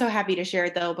so happy to share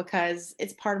it though, because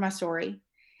it's part of my story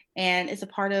and it's a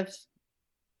part of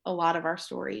a lot of our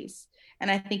stories. And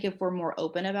I think if we're more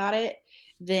open about it,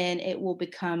 then it will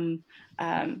become,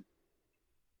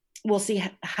 we'll see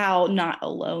how not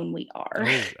alone we are.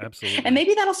 Oh, absolutely. And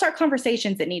maybe that'll start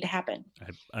conversations that need to happen.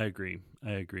 I agree.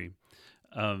 I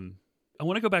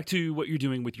want to go back to what you're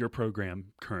doing with your program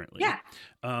currently. Yeah.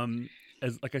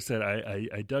 As like I said,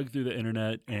 I dug through the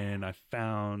internet and I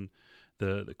found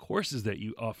the courses that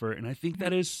you offer, and I think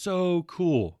that is so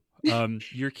cool.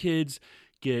 Your kids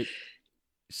get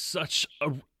such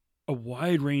a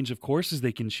wide range of courses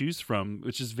they can choose from,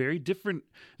 which is very different.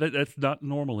 That's not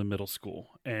normal in middle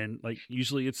school. And like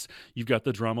usually it's you've got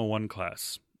the drama 1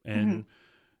 class, and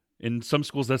in some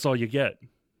schools that's all you get.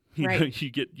 You know, you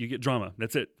get drama.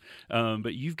 That's it.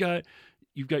 But you've got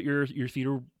your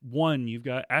theater 1, you've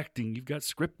got acting, you've got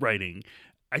script writing.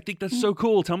 I think that's so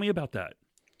cool. Tell me about that.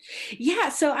 Yeah,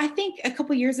 so I think a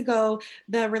couple years ago,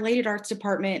 the Related Arts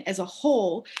department as a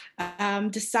whole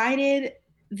decided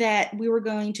that we were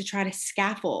going to try to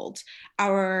scaffold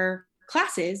our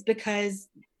classes, because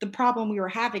the problem we were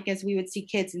having is we would see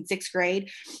kids in 6th grade,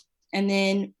 and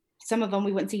then some of them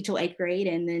we wouldn't see till 8th grade,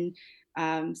 and then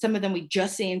some of them we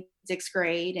just see in 6th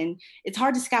grade. And it's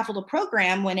hard to scaffold a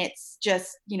program when it's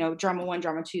just, drama 1,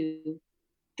 drama 2,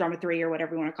 drama 3, or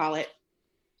whatever you want to call it.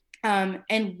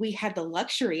 And we had the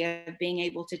luxury of being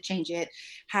able to change it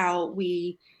how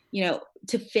we,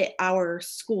 to fit our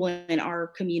school and our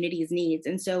community's needs.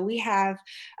 And so we have,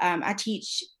 I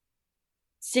teach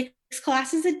 6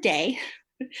 classes a day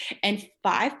and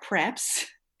 5 preps.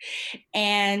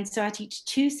 And so I teach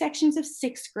 2 sections of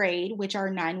 6th grade, which are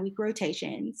 9-week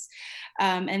rotations.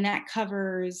 And that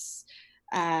covers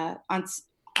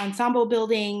ensemble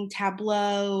building,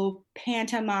 tableau,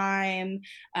 pantomime,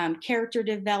 character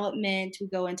development. We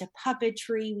go into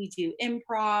puppetry, we do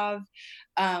improv,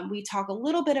 we talk a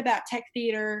little bit about tech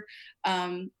theater,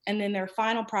 and then their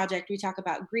final project, we talk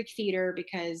about Greek theater,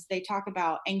 because they talk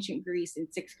about ancient Greece in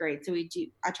 6th grade. So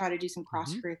I try to do some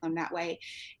cross curriculum that way.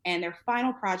 And their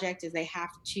final project is they have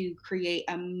to create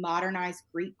a modernized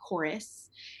Greek chorus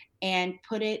and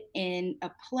put it in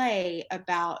a play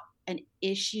about an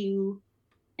issue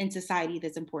in society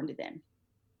that's important to them.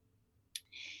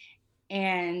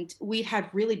 And we've had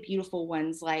really beautiful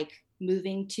ones, like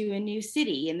moving to a new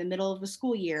city in the middle of the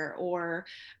school year, or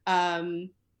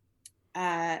girl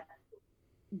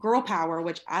power,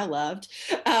 which I loved,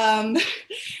 and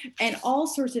all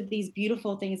sorts of these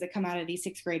beautiful things that come out of these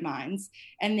 6th grade minds.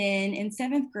 And then in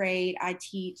 7th grade, I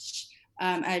teach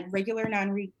a regular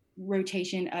 9-week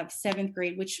rotation of 7th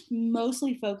grade, which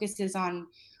mostly focuses on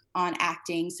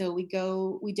acting. So we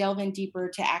delve in deeper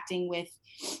to acting with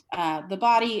the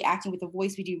body, acting with the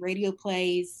voice. We do radio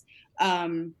plays.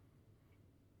 We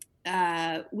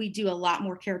do a lot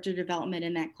more character development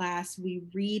in that class. We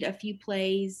read a few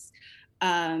plays.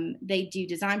 They do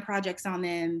design projects on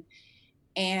them.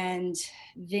 And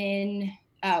then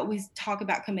we talk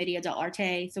about commedia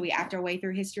dell'arte. So we act our way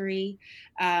through history.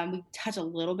 We touch a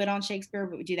little bit on Shakespeare,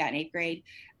 but we do that in 8th grade.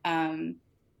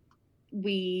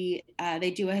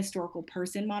 They do a historical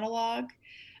person monologue,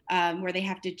 where they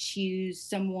have to choose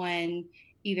someone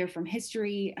either from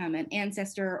history, an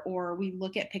ancestor, or we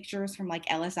look at pictures from like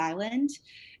Ellis Island,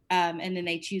 and then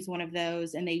they choose one of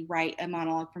those and they write a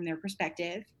monologue from their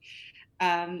perspective.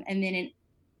 And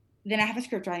then I have a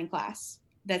script writing class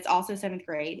that's also 7th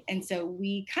grade. And so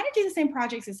we kind of do the same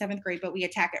projects as 7th grade, but we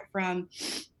attack it from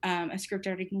a script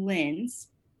writing lens,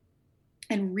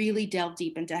 and really delve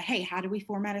deep into, hey, how do we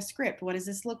format a script? What does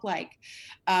this look like?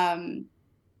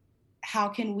 How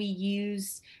can we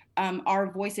use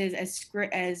our voices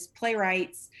as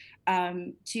playwrights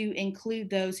to include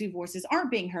those whose voices aren't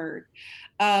being heard?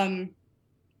 Then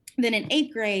in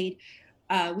 8th grade,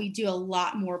 we do a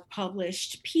lot more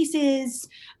published pieces.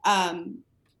 And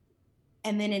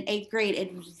then in 8th grade,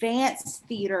 advanced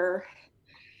theater,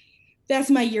 that's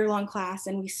my year-long class.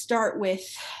 And we start with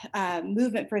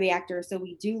movement for the actor. So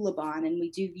we do Laban and we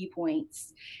do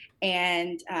viewpoints.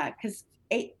 And because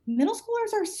middle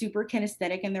schoolers are super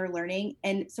kinesthetic in their learning,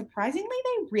 and surprisingly,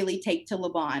 they really take to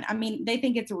Laban. I mean, they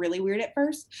think it's really weird at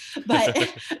first, but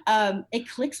it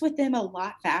clicks with them a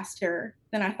lot faster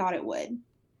than I thought it would.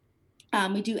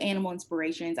 We do animal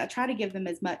inspirations. I try to give them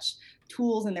as much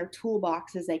tools in their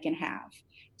toolbox as they can have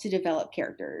to develop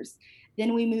characters.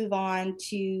 Then we move on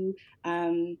to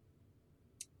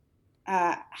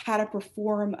how to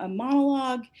perform a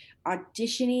monologue,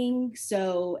 auditioning.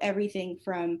 So everything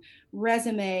from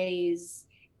resumes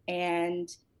and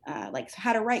like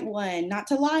how to write one, not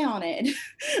to lie on it,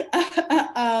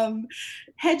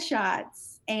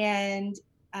 headshots, and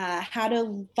how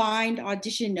to find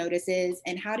audition notices,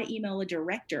 and how to email a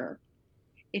director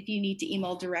if you need to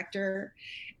email director,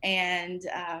 and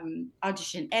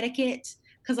audition etiquette,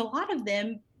 because a lot of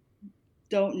them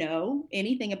don't know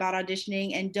anything about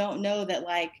auditioning and don't know that,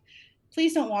 like,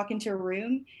 please don't walk into a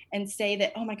room and say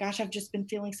that, oh my gosh, I've just been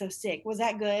feeling so sick. Was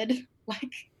that good?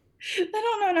 Like, they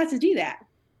don't know not to do that.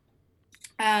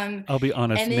 I'll be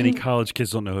honest, many college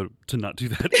kids don't know to not do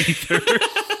that either.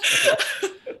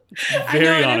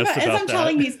 Very honest about that. As I'm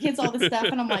telling these kids all this stuff,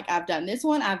 and I'm like, I've done this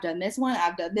one, I've done this one,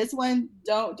 I've done this one.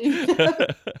 Don't do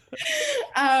that.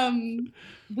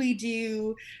 We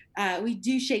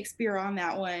do Shakespeare on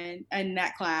that one in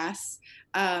that class.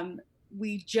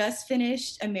 We just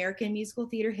finished American Musical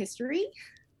Theater History.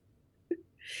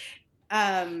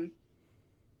 And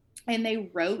they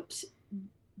wrote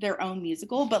their own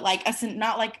musical, but like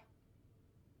not like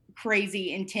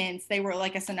crazy intense. They were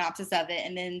like a synopsis of it,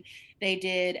 and then they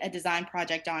did a design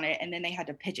project on it, and then they had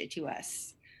to pitch it to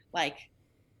us. Like,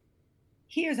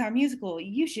 here's our musical,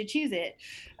 you should choose it.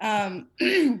 And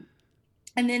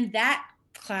then that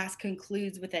class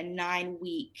concludes with a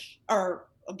 9-week, or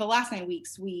the last 9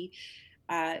 weeks,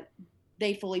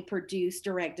 they fully produce,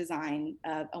 direct, design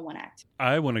a one act.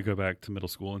 I want to go back to middle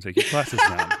school and take your classes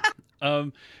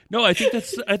now. No, I think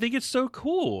it's so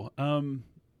cool.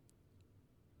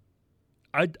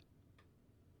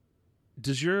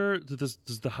 Does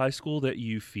the high school that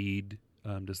you feed,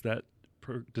 do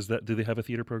they have a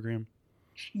theater program?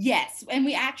 Yes. And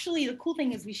the cool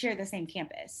thing is we share the same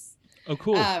campus. Oh,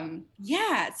 cool.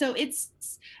 Yeah. So it's,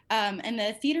 and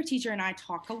the theater teacher and I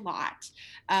talk a lot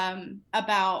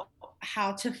about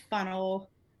how to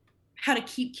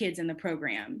keep kids in the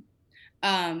program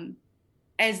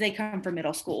as they come from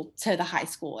middle school to the high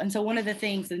school. And so one of the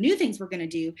new things we're going to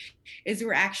do is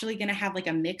we're actually going to have like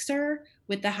a mixer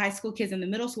with the high school kids and the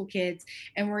middle school kids.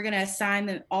 And we're going to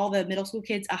assign all the middle school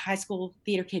kids a high school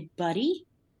theater kid buddy.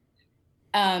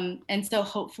 And so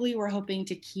hopefully we're hoping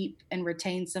to keep and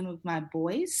retain some of my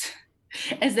boys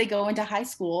as they go into high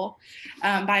school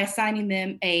by assigning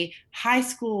them a high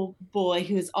school boy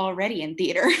who is already in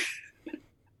theater. And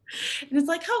it's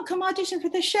like, oh, come audition for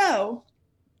the show.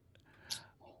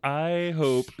 I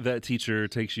hope that teacher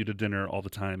takes you to dinner all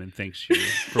the time and thanks you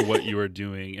for what you are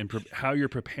doing and how you're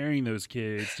preparing those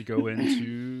kids to go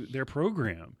into their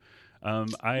program.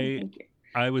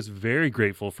 I was very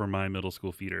grateful for my middle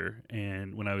school theater,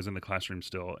 and when I was in the classroom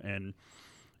still, and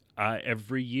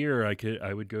every year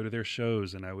I would go to their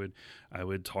shows, and I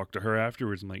would talk to her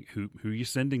afterwards. I'm like, who are you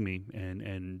sending me?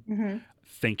 And mm-hmm.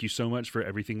 Thank you so much for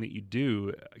everything that you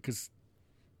do, because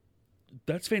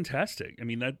that's fantastic. I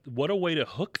mean, what a way to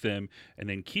hook them and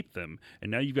then keep them. And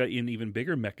now you've got an even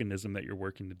bigger mechanism that you're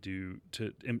working to do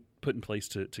to put in place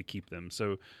to keep them.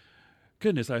 So,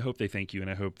 goodness, I hope they thank you, and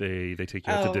I hope they take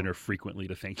you out to dinner frequently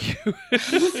to thank you.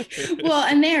 Well,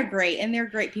 and they're great, and they're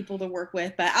great people to work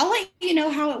with. But I'll let you know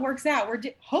how it works out.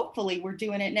 Hopefully we're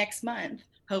doing it next month.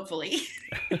 Hopefully.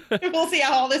 We'll see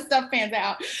how all this stuff pans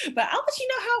out. But I'll let you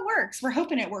know how it works. We're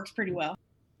hoping it works pretty well.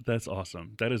 That's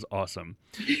awesome. That is awesome.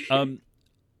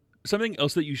 Something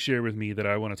else that you share with me that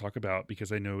I want to talk about,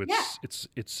 because I know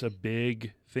it's a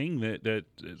big thing that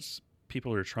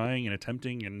people are trying and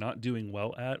attempting and not doing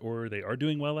well at, or they are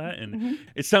doing well at, and mm-hmm.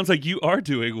 It sounds like you are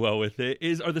doing well with it,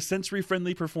 are the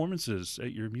sensory-friendly performances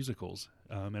at your musicals.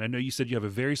 And I know you said you have a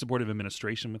very supportive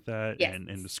administration with that, yes.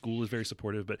 and the school is very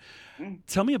supportive, but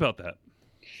tell me about that.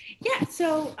 Yeah,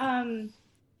 so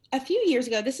a few years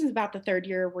ago, this is about the third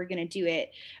year we're going to do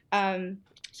it.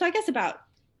 So I guess about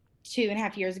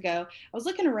 2.5 years ago, I was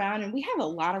looking around, and we have a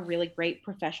lot of really great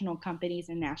professional companies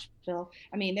in Nashville.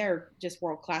 I mean, they're just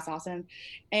world-class awesome.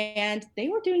 And they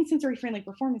were doing sensory-friendly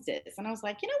performances. And I was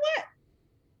like, you know what?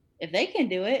 If they can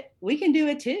do it, we can do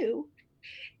it too.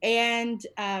 And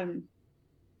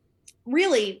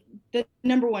really, the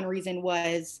number one reason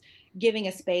was giving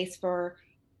a space for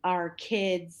our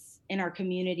kids in our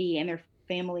community and their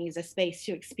families, a space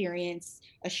to experience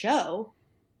a show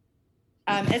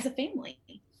as a family.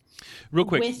 Real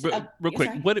quick,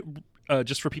 what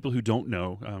just for people who don't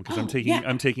know, because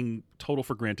I'm taking total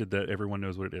for granted that everyone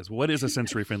knows what it is. What is a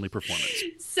sensory-friendly performance?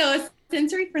 So a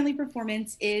sensory-friendly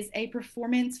performance is a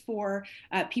performance for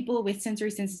people with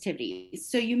sensory sensitivities.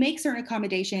 So you make certain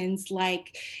accommodations,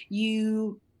 like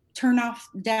you turn off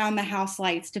down the house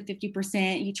lights to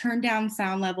 50%. You turn down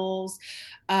sound levels.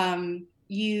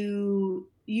 You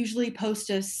usually post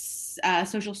a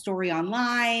social story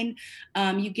online.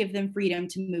 You give them freedom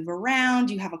to move around.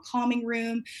 You have a calming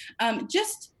room.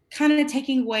 Just kind of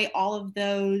taking away all of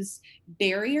those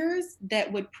barriers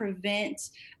that would prevent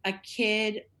a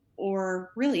kid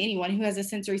or really anyone who has a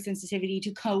sensory sensitivity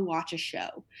to co-watch a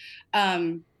show.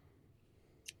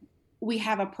 We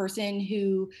have a person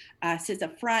who sits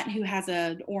up front who has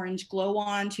an orange glow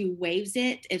wand who waves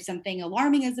it if something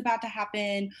alarming is about to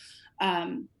happen,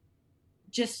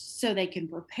 just so they can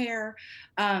prepare.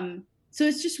 So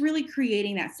it's just really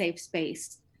creating that safe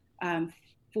space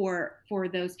for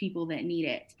those people that need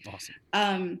it.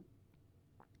 Awesome.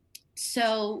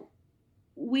 So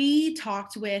we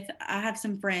talked with, I have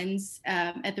some friends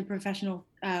at the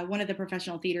one of the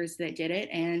professional theaters that did it,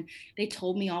 and they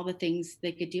told me all the things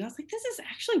they could do. I was like, this is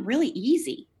actually really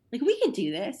easy. Like, we could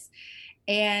do this.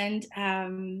 And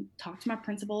talked to my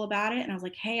principal about it. And I was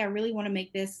like, hey, I really want to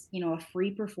make this, a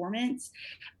free performance.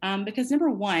 Because number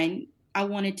one, I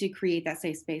wanted to create that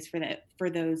safe space for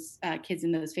those kids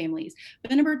and those families.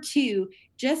 But number two,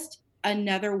 just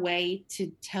another way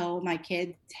to tell my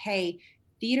kids, hey,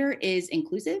 theater is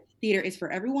inclusive. Theater is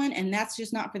for everyone. And that's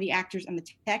just not for the actors and the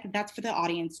tech. That's for the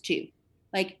audience too.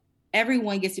 Like,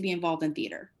 everyone gets to be involved in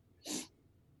theater.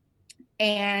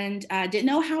 And didn't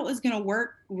know how it was going to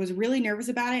work. Was really nervous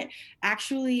about it.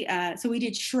 Actually, so we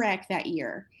did Shrek that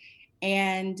year.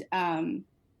 And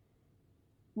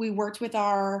we worked with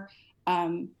our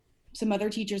some other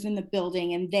teachers in the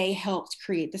building, and they helped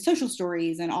create the social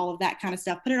stories and all of that kind of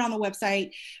stuff, put it on the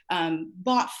website,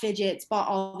 bought fidgets, bought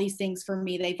all these things for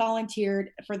me. They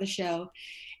volunteered for the show.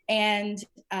 And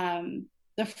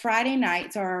the Friday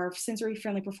nights, our sensory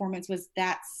friendly performance was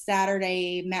that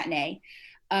Saturday matinee.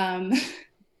 Our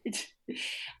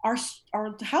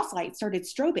house lights started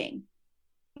strobing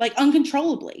like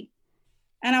uncontrollably.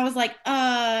 And I was like,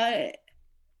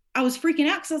 I was freaking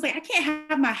out because I was like, I can't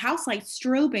have my house lights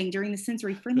strobing during the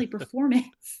sensory friendly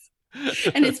performance.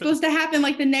 And it's supposed to happen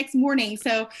like the next morning.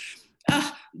 So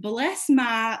bless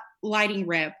my lighting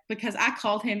rep, because I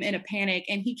called him in a panic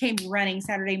and he came running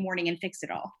Saturday morning and fixed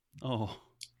it all. Oh,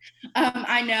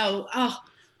 I know.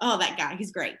 Oh, that guy,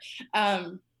 he's great.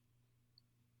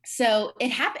 So it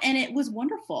happened, and it was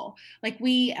wonderful. Like,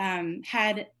 we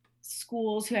had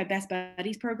schools who had Best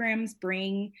Buddies programs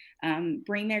bring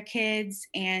their kids,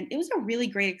 and it was a really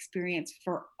great experience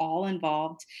for all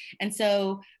involved. And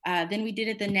so then we did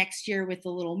it the next year with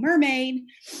The Little Mermaid,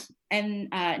 and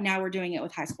now we're doing it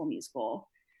with High School Musical.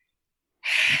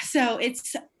 So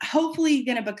it's hopefully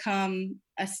going to become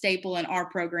a staple in our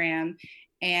program,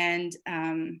 and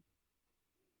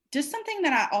just something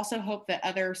that I also hope that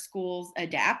other schools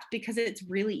adapt, because it's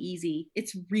really easy.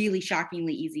 It's really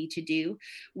shockingly easy to do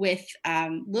with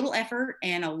little effort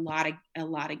and a lot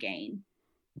of gain.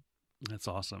 That's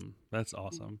awesome. That's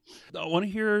awesome. I want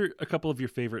to hear a couple of your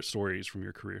favorite stories from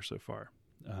your career so far.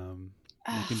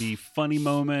 They can be funny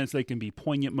moments, they can be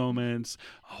poignant moments,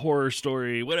 a horror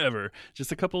story, whatever.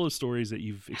 Just a couple of stories that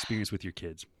you've experienced with your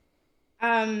kids.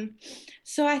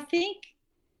 So I think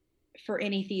for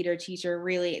any theater teacher,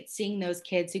 really, it's seeing those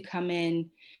kids who come in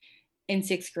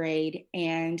 6th grade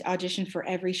and audition for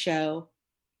every show.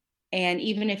 And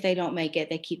even if they don't make it,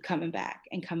 they keep coming back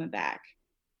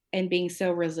and being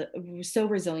so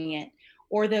resilient.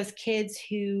 Or those kids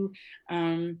who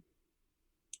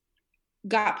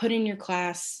got put in your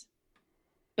class,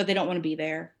 but they don't want to be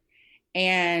there.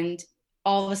 And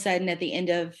all of a sudden at the end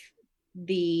of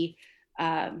the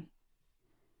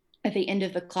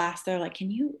class, they're like,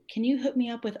 can you hook me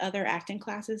up with other acting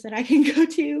classes that I can go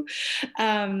to?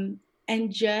 And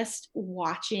just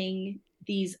watching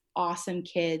these awesome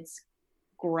kids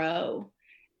grow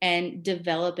and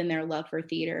develop in their love for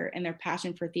theater and their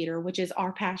passion for theater, which is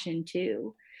our passion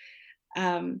too.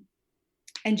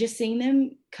 And just seeing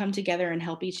them come together and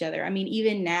help each other. I mean,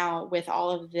 even now with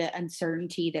all of the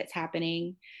uncertainty that's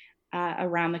happening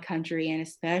around the country, and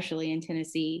especially in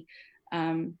Tennessee,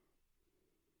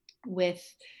 with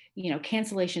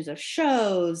cancellations of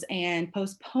shows and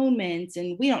postponements,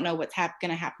 and we don't know what's going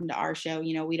to happen to our show.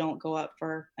 We don't go up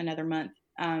for another month,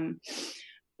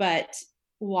 but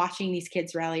watching these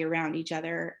kids rally around each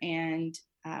other and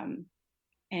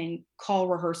call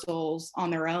rehearsals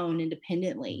on their own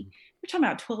independently. We're talking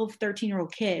about 12,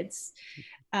 13-year-old kids,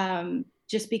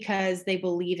 just because they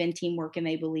believe in teamwork and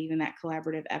they believe in that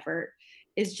collaborative effort,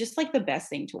 is just like the best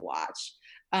thing to watch.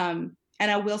 And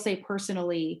I will say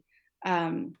personally,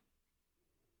 I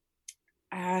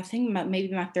think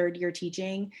maybe my 3rd year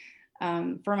teaching,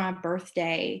 for my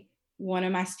birthday, one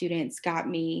of my students got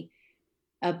me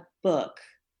a book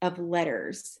of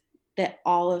letters that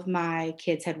all of my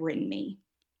kids had written me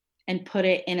and put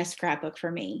it in a scrapbook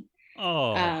for me.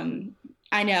 Oh.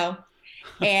 I know.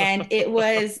 And it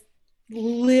was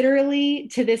literally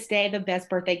to this day the best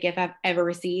birthday gift I've ever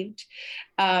received.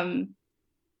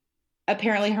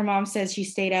 Apparently her mom says she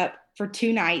stayed up for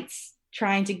 2 nights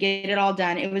trying to get it all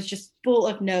done. It was just full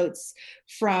of notes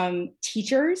from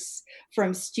teachers,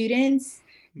 from students,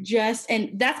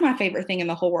 and that's my favorite thing in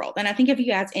the whole world. And I think if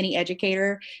you ask any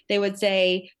educator, they would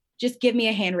say, just give me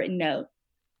a handwritten note.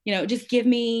 Just give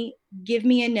me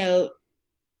a note,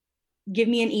 give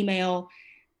me an email,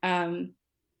 a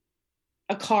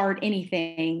card,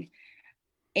 anything.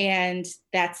 And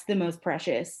that's the most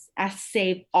precious. I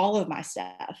saved all of my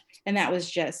stuff. And that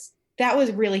was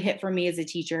really hit for me as a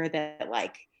teacher, that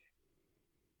like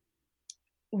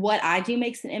what I do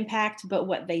makes an impact, but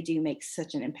what they do makes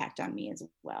such an impact on me as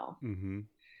well. Mm-hmm.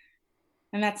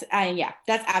 And that's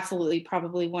absolutely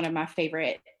probably one of my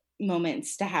favorite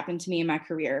moments to happen to me in my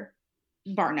career,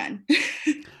 bar none.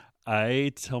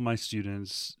 I tell my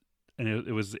students, and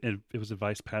it was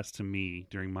advice passed to me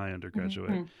during my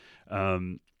undergraduate,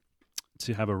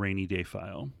 to have a rainy day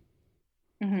file.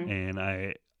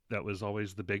 And that was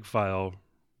always the big file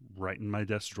right in my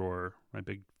desk drawer, my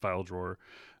big file drawer.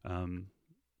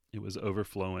 It was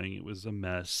overflowing. It was a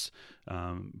mess.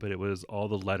 But it was all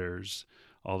the letters,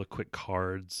 all the quick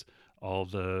cards, all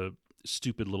the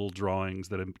stupid little drawings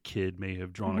that a kid may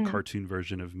have drawn a cartoon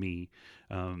version of me,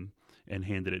 and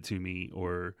handed it to me,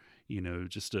 or,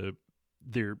 just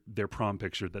their prom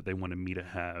picture that they wanted me to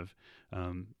have.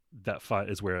 That file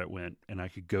is where it went, and I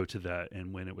could go to that.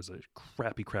 And when it was a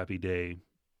crappy day,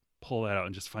 pull that out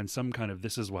and just find some kind of,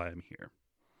 this is why I'm here.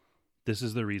 This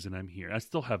is the reason I'm here. I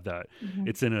still have that.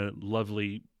 It's in a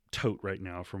lovely tote right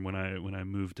now from when I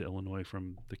moved to Illinois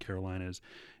from the Carolinas.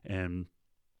 And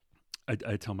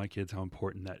I tell my kids how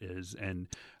important that is. And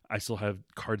I still have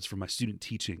cards from my student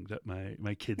teaching that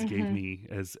my kids gave me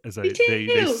as they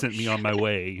sent me on my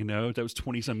way. That was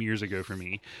 20 some years ago for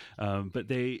me. But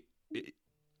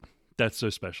that's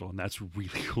so special. And that's really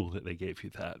cool that they gave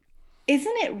you that.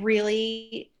 Isn't it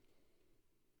really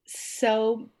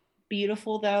so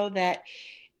beautiful, though, that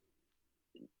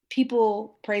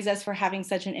people praise us for having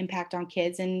such an impact on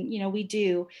kids? And, we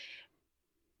do.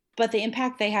 But the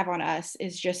impact they have on us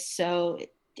is just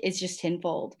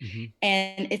tenfold.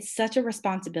 And it's such a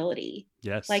responsibility.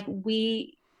 Yes.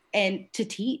 And to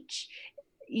teach,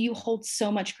 you hold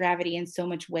so much gravity and so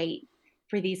much weight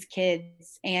for these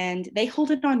kids, and they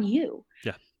hold it on you.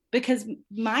 Yeah. Because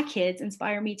my kids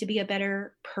inspire me to be a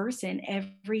better person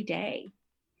every day.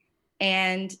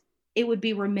 And it would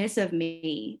be remiss of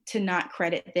me to not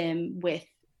credit them with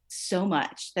so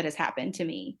much that has happened to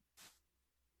me.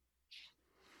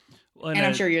 Well, and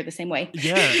I'm sure you're the same way.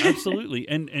 Yeah, absolutely.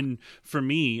 And for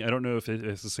me, I don't know if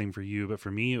it's the same for you, but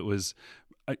for me, it was,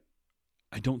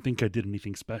 I don't think I did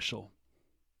anything special.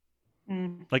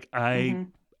 Like I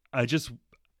just,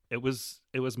 it was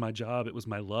my job. It was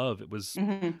my love. It was,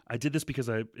 I did this because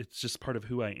it's just part of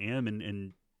who I am.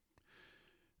 And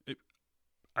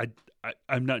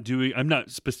I'm not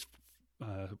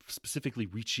specifically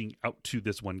reaching out to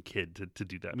this one kid to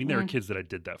do that. I mean, there are kids that I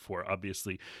did that for,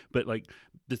 obviously, but like,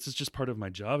 this is just part of my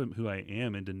job and who I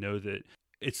am. And to know that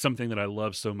it's something that I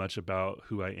love so much about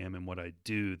who I am and what I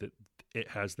do, that it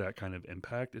has that kind of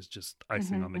impact, is just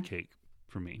icing on the cake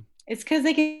for me. It's because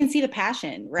they can see the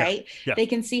passion, right? Yeah. They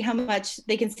can see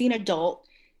an adult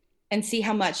and see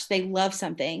how much they love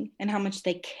something and how much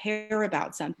they care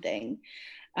about something.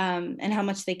 And how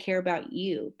much they care about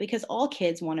you, because all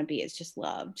kids want to be is just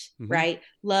loved, right?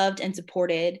 Loved and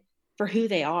supported for who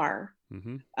they are.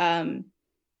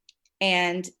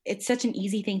 And it's such an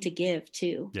easy thing to give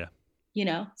too.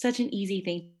 Yeah. Such an easy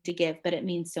thing to give, but it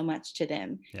means so much to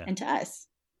them and to us.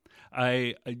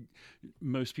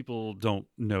 Most people don't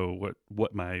know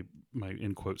what my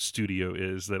in quote studio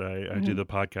is that I do the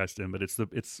podcast in, but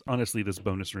it's honestly this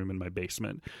bonus room in my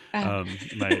basement.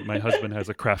 My husband has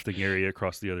a crafting area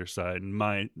across the other side, and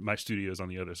my studio is on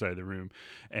the other side of the room.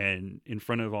 And in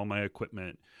front of all my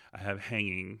equipment, I have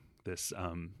hanging this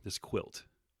quilt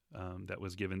that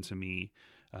was given to me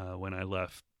when I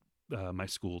left my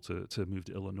school to move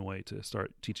to Illinois to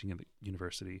start teaching at the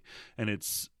university, and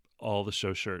it's all the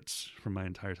show shirts from my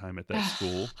entire time at that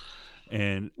school.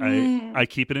 And I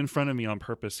keep it in front of me on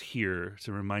purpose here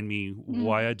to remind me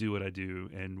why I do what I do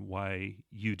and why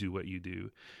you do what you do.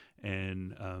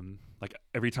 And like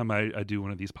every time I do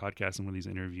one of these podcasts and one of these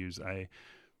interviews,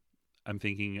 I'm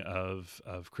thinking of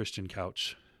Christian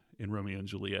Couch in Romeo and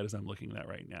Juliet, as I'm looking at that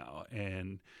right now.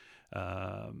 And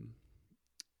our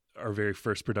very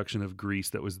first production of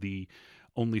Grease, that was the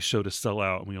only show to sell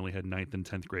out, and we only had ninth and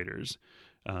 10th graders,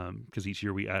 because each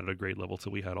year we added a grade level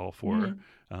till we had all four.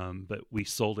 But we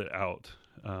sold it out,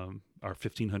 our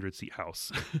 1,500 seat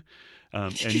house,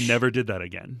 and never did that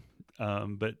again.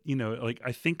 But like,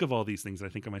 I think of all these things. I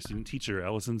think of my student teacher,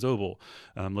 Allison Zobel,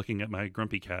 looking at my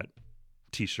Grumpy Cat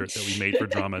t-shirt that we made for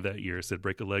drama that year. It said,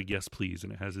 "Break a leg, yes please,"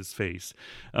 and it has his face.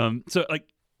 So like,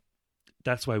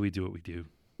 that's why we do what we do.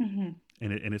 And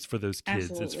it's for those kids.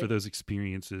 Absolutely. It's for those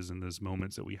experiences and those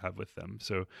moments that we have with them.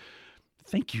 So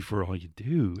thank you for all you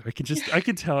do. I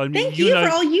can tell. I mean, thank you for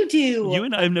all you do. You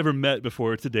and I have never met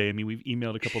before today. I mean, we've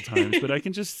emailed a couple times, but I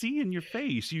can just see in your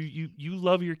face, you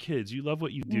love your kids. You love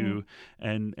what you do,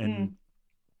 and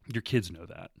your kids know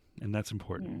that, and that's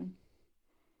important.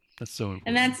 That's so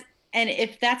important. And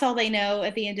if that's all they know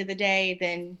at the end of the day,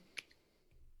 then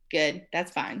good.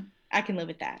 That's fine. I can live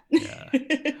with that. Yeah.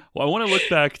 Well, I want to look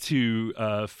back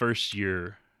to first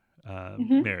year,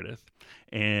 Meredith.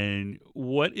 And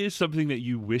what is something that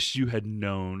you wish you had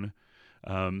known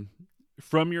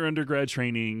from your undergrad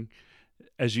training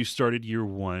as you started year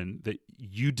one that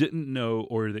you didn't know,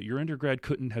 or that your undergrad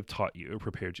couldn't have taught you or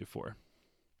prepared you for?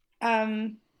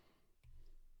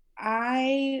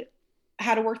 I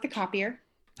how to work the copier.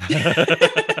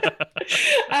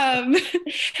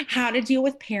 How to deal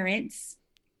with parents.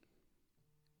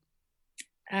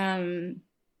 And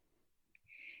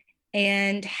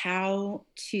how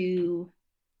to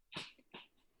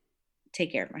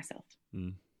take care of myself.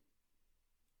 Yeah.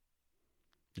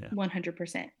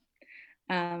 100%.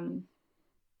 And,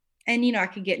 I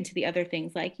could get into the other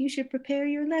things like you should prepare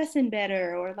your lesson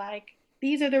better, or like,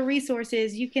 these are the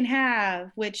resources you can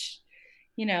have, which,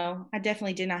 I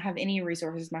definitely did not have any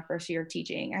resources my first year of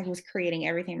teaching. I was creating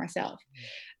everything myself.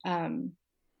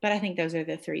 But I think those are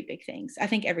the three big things. I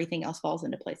think everything else falls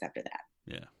into place after that.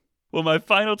 Yeah. Well, my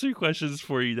final two questions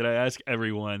for you that I ask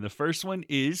everyone. The first one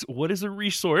is, what is a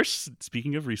resource,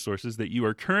 speaking of resources, that you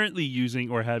are currently using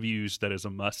or have used that is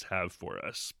a must-have for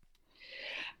us?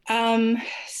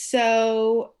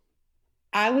 So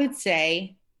I would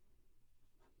say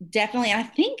definitely, I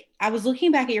think I was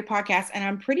looking back at your podcast, and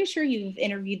I'm pretty sure you've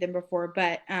interviewed them before,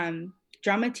 but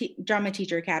Drama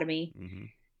Teacher Academy.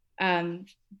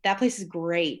 That place is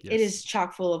great. Yes. It is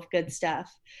chock full of good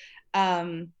stuff.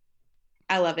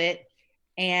 I love it.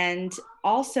 And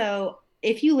also,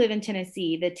 if you live in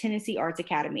Tennessee, the Tennessee Arts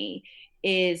Academy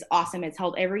is awesome. It's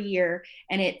held every year,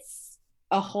 and it's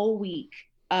a whole week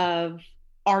of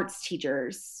arts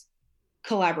teachers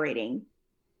collaborating.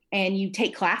 And you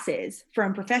take classes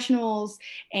from professionals,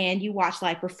 and you watch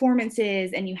live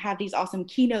performances, and you have these awesome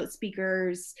keynote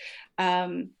speakers.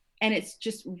 And it's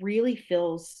just really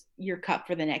fills your cup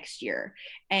for the next year.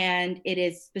 And it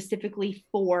is specifically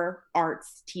for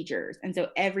arts teachers. And so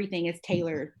everything is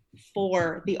tailored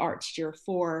for the arts teacher,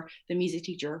 for the music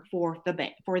teacher, for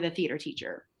the theater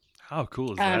teacher. How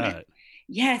cool is that?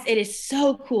 Yes, it is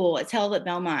so cool. It's held at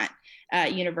Belmont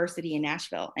University in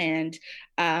Nashville. And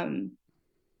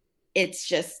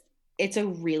it's a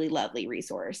really lovely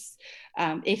resource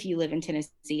if you live in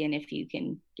Tennessee and if you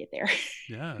can get there.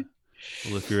 Yeah.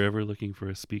 Well, if you're ever looking for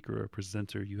a speaker or a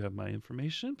presenter, you have my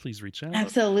information. Please reach out.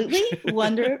 Absolutely.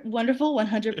 Wonderful.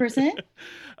 100%.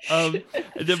 And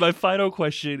then my final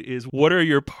question is, what are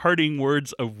your parting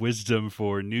words of wisdom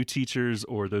for new teachers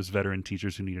or those veteran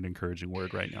teachers who need an encouraging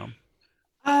word right now?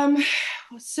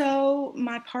 So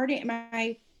my parting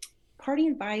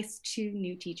advice to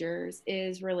new teachers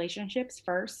is relationships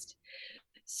first.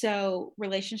 So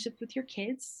relationships with your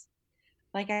kids.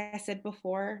 Like I said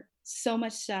before, so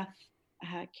much stuff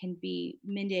can be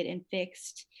mended and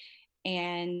fixed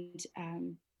and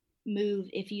move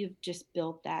if you've just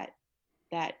built that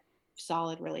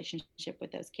solid relationship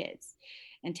with those kids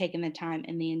and taken the time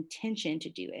and the intention to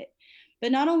do it.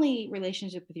 But not only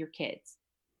relationship with your kids,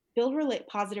 build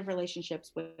positive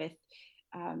relationships with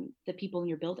the people in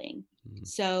your building. Mm-hmm.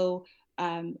 So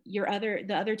the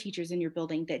other teachers in your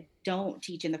building that don't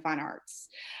teach in the fine arts,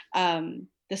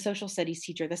 the social studies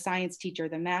teacher, the science teacher,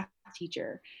 the math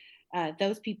teacher,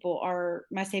 those people are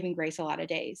my saving grace a lot of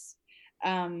days.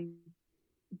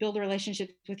 Build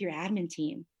relationships with your admin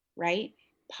team, right?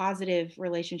 Positive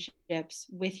relationships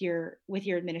with your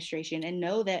administration, and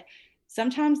know that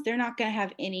sometimes they're not going to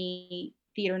have any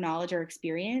theater knowledge or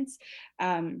experience.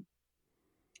 But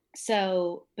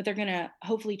they're going to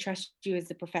hopefully trust you as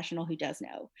the professional who does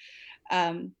know.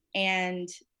 And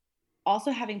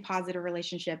also having positive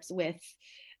relationships with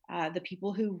the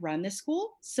people who run the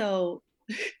school. So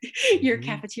your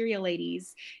cafeteria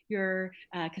ladies, your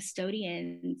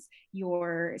custodians,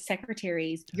 your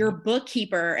secretaries, your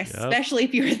bookkeeper, especially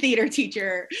if you're a theater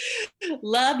teacher.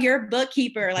 Love your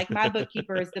bookkeeper. Like my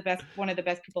bookkeeper is one of the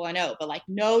best people I know, but like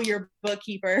know your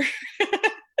bookkeeper.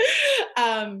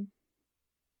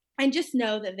 And just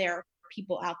know that there are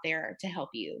people out there to help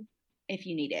you if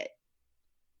you need it.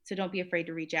 So don't be afraid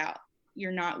to reach out.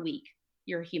 You're not weak.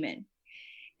 You're human.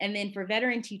 And then for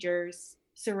veteran teachers,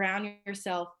 surround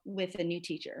yourself with a new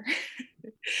teacher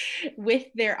with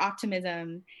their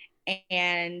optimism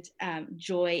and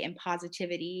joy and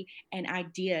positivity and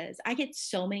ideas. I get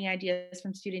so many ideas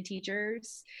from student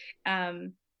teachers.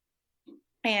 And,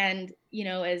 you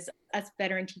know, as us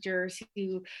veteran teachers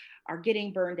who are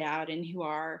getting burned out and who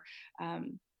are,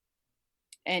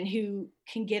 and who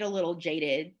can get a little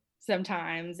jaded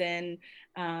sometimes and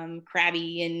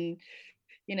crabby and,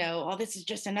 you know, oh, this is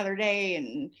just another day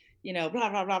and, you know, blah,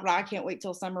 blah, blah, blah. I can't wait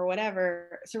till summer,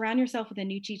 whatever. Surround yourself with a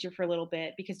new teacher for a little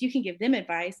bit because you can give them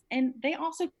advice and they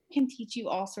also can teach you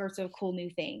all sorts of cool new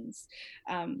things.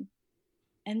 And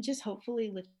just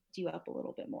hopefully lift you up a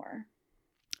little bit more.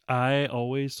 I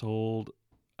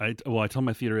tell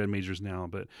my theater ed majors now,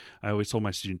 but I always told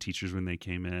my student teachers when they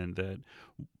came in that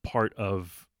part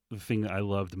of the thing that I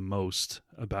loved most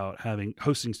about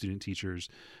hosting student teachers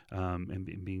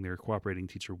and being their cooperating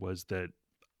teacher was that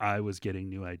I was getting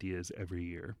new ideas every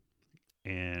year.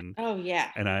 And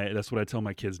that's what I tell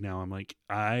my kids now. I'm like,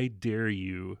 I dare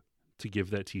you to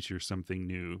give that teacher something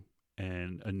new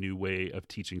and a new way of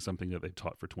teaching something that they've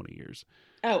taught for 20 years.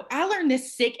 Oh, I learned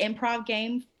this sick improv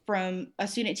game from a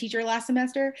student teacher last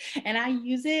semester, and I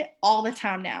use it all the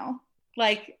time now.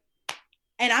 Like,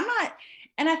 and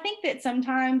I think that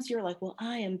sometimes you're like, well,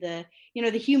 I am the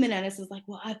human in us is like,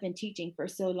 well, I've been teaching for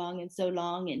so long and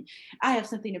I have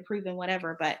something to prove and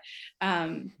whatever, but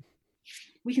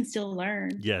we can still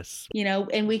learn. Yes. You know,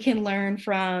 and we can learn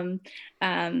from,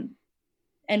 and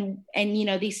you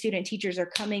know, these student teachers are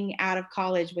coming out of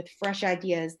college with fresh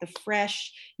ideas, the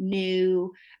fresh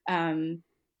new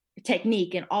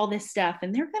technique and all this stuff.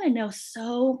 And they're going to know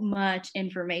so much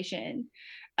information.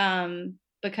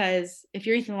 Because if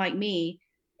you're anything like me,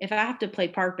 if I have to play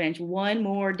park bench one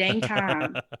more dang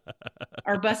time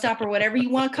or bus stop or whatever you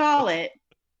want to call it,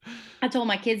 I told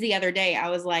my kids the other day, I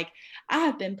was like, I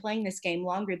have been playing this game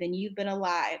longer than you've been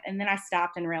alive. And then I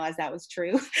stopped and realized that was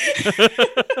true.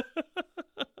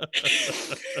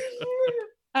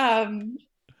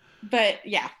 But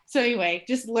yeah, so anyway,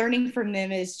 just learning from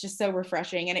them is just so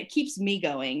refreshing and it keeps me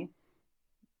going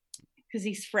because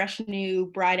these fresh, new,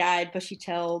 bright-eyed,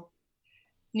 bushy-tailed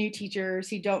new teachers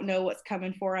who don't know what's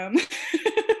coming for them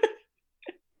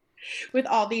with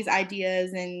all these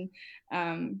ideas and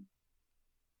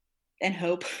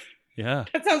hope. Yeah.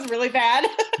 That sounds really bad.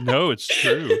 No, it's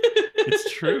true.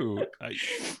 It's true.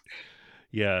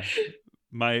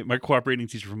 My cooperating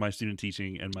teacher from my student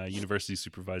teaching and my university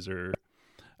supervisor,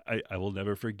 I will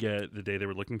never forget the day they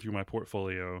were looking through my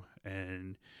portfolio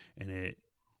and I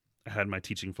had my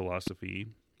teaching philosophy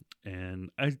and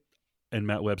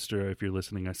Matt Webster, if you're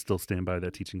listening, I still stand by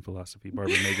that teaching philosophy.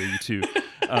 Barbara Mega, you too.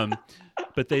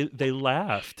 But they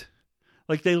laughed.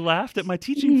 Like they laughed at my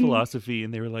teaching philosophy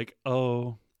and they were like,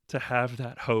 oh, to have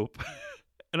that hope.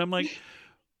 And I'm like,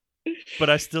 but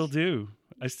I still do.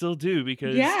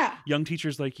 Because young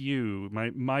teachers like you,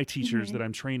 my teachers that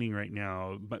I'm training right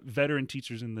now, veteran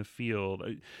teachers in the field,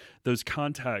 those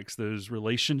contacts, those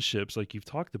relationships like you've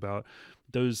talked about,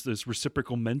 those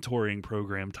reciprocal mentoring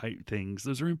program type things,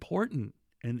 those are important.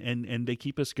 And they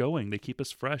keep us going. They keep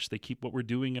us fresh. They keep what we're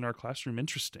doing in our classroom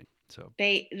interesting. So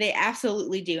they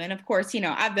absolutely do. And of course, you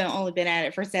know, I've only been at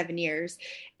it for 7 years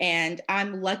and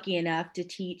I'm lucky enough to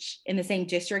teach in the same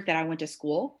district that I went to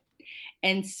school.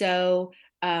 And so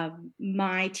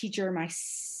my teacher, my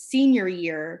senior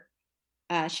year,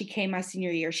 she came my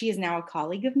senior year. She is now a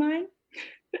colleague of mine.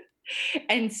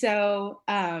 And so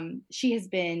she has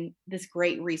been this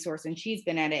great resource and she's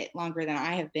been at it longer than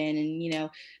I have been. And, you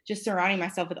know, just surrounding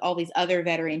myself with all these other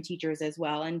veteran teachers as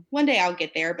well. And one day I'll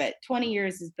get there, but 20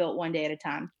 years is built one day at a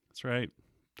time. That's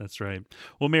right.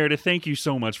 Well, Meredith, thank you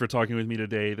so much for talking with me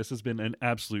today. This has been an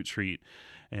absolute treat.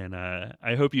 And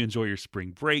I hope you enjoy your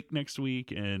spring break next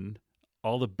week and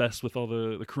all the best with all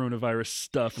the coronavirus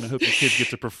stuff. And I hope your kids get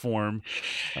to perform.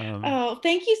 Oh,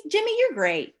 thank you, Jimmy. You're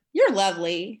great. You're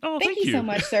lovely. Oh, thank you so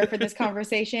much, sir, for this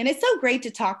conversation. It's so great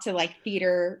to talk to like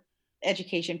theater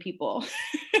education people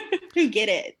who get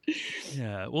it.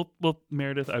 Yeah. Well,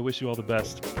 Meredith, I wish you all the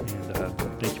best. And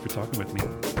thank you for talking with me.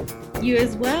 You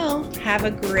as well. Have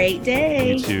a great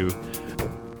day. You too.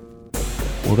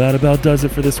 Well, that about does it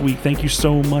for this week. Thank you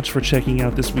so much for checking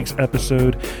out this week's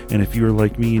episode. And if you're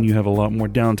like me and you have a lot more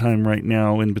downtime right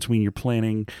now in between your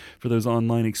planning for those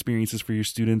online experiences for your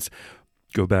students,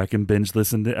 go back and binge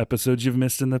listen to episodes you've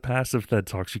missed in the past of TED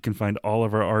Talks. You can find all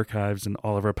of our archives and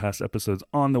all of our past episodes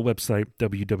on the website,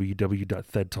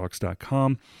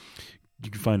 www.thedtalks.com. You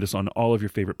can find us on all of your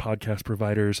favorite podcast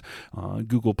providers,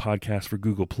 Google Podcasts for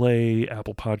Google Play,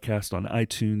 Apple Podcasts on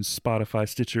iTunes, Spotify,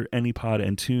 Stitcher, AnyPod,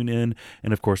 and TuneIn,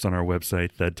 and of course on our website,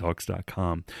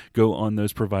 thedtalks.com. Go on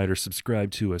those providers,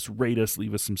 subscribe to us, rate us,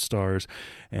 leave us some stars,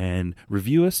 and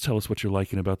review us. Tell us what you're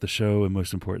liking about the show, and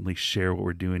most importantly, share what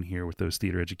we're doing here with those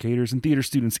theater educators and theater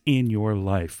students in your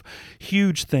life.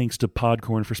 Huge thanks to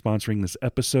Podcorn for sponsoring this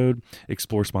episode.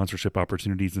 Explore sponsorship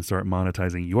opportunities and start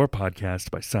monetizing your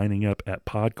podcast by signing up at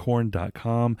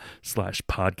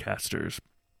podcorn.com/podcasters.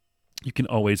 You can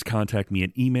always contact me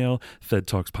at email,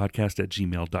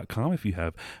 thedtalkspodcast@gmail.com, if you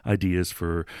have ideas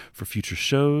for future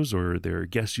shows, or there are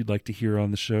guests you'd like to hear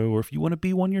on the show, or if you want to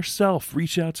be one yourself,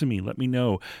 reach out to me. Let me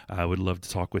know. I would love to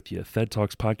talk with you.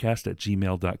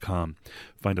 thedtalkspodcast@gmail.com.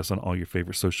 Find us on all your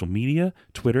favorite social media,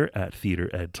 Twitter at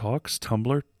TheaterEdTalks,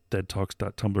 Tumblr,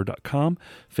 thedtalks.tumblr.com,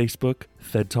 Facebook,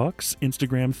 TEDtalks,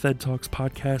 Instagram, TEDtalks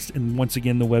Podcast, and once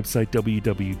again, the website,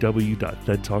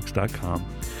 www.thedtalks.com.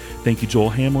 Thank you, Joel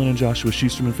Hamlin and Joshua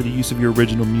Schusterman, for the use of your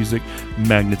original music,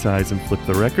 Magnetize and Flip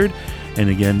the Record. And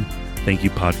again, thank you,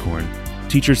 Podcorn.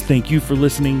 Teachers, thank you for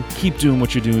listening. Keep doing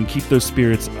what you're doing. Keep those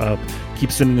spirits up.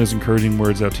 Keep sending those encouraging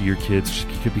words out to your kids,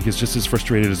 because just as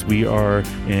frustrated as we are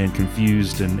and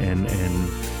confused and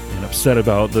upset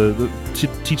about the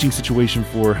teaching situation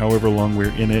for however long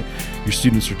we're in it, your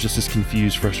students are just as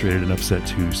confused, frustrated, and upset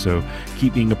too. So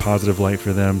keep being a positive light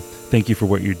for them. Thank you for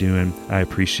what you're doing. I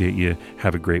appreciate you.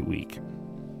 Have a great week.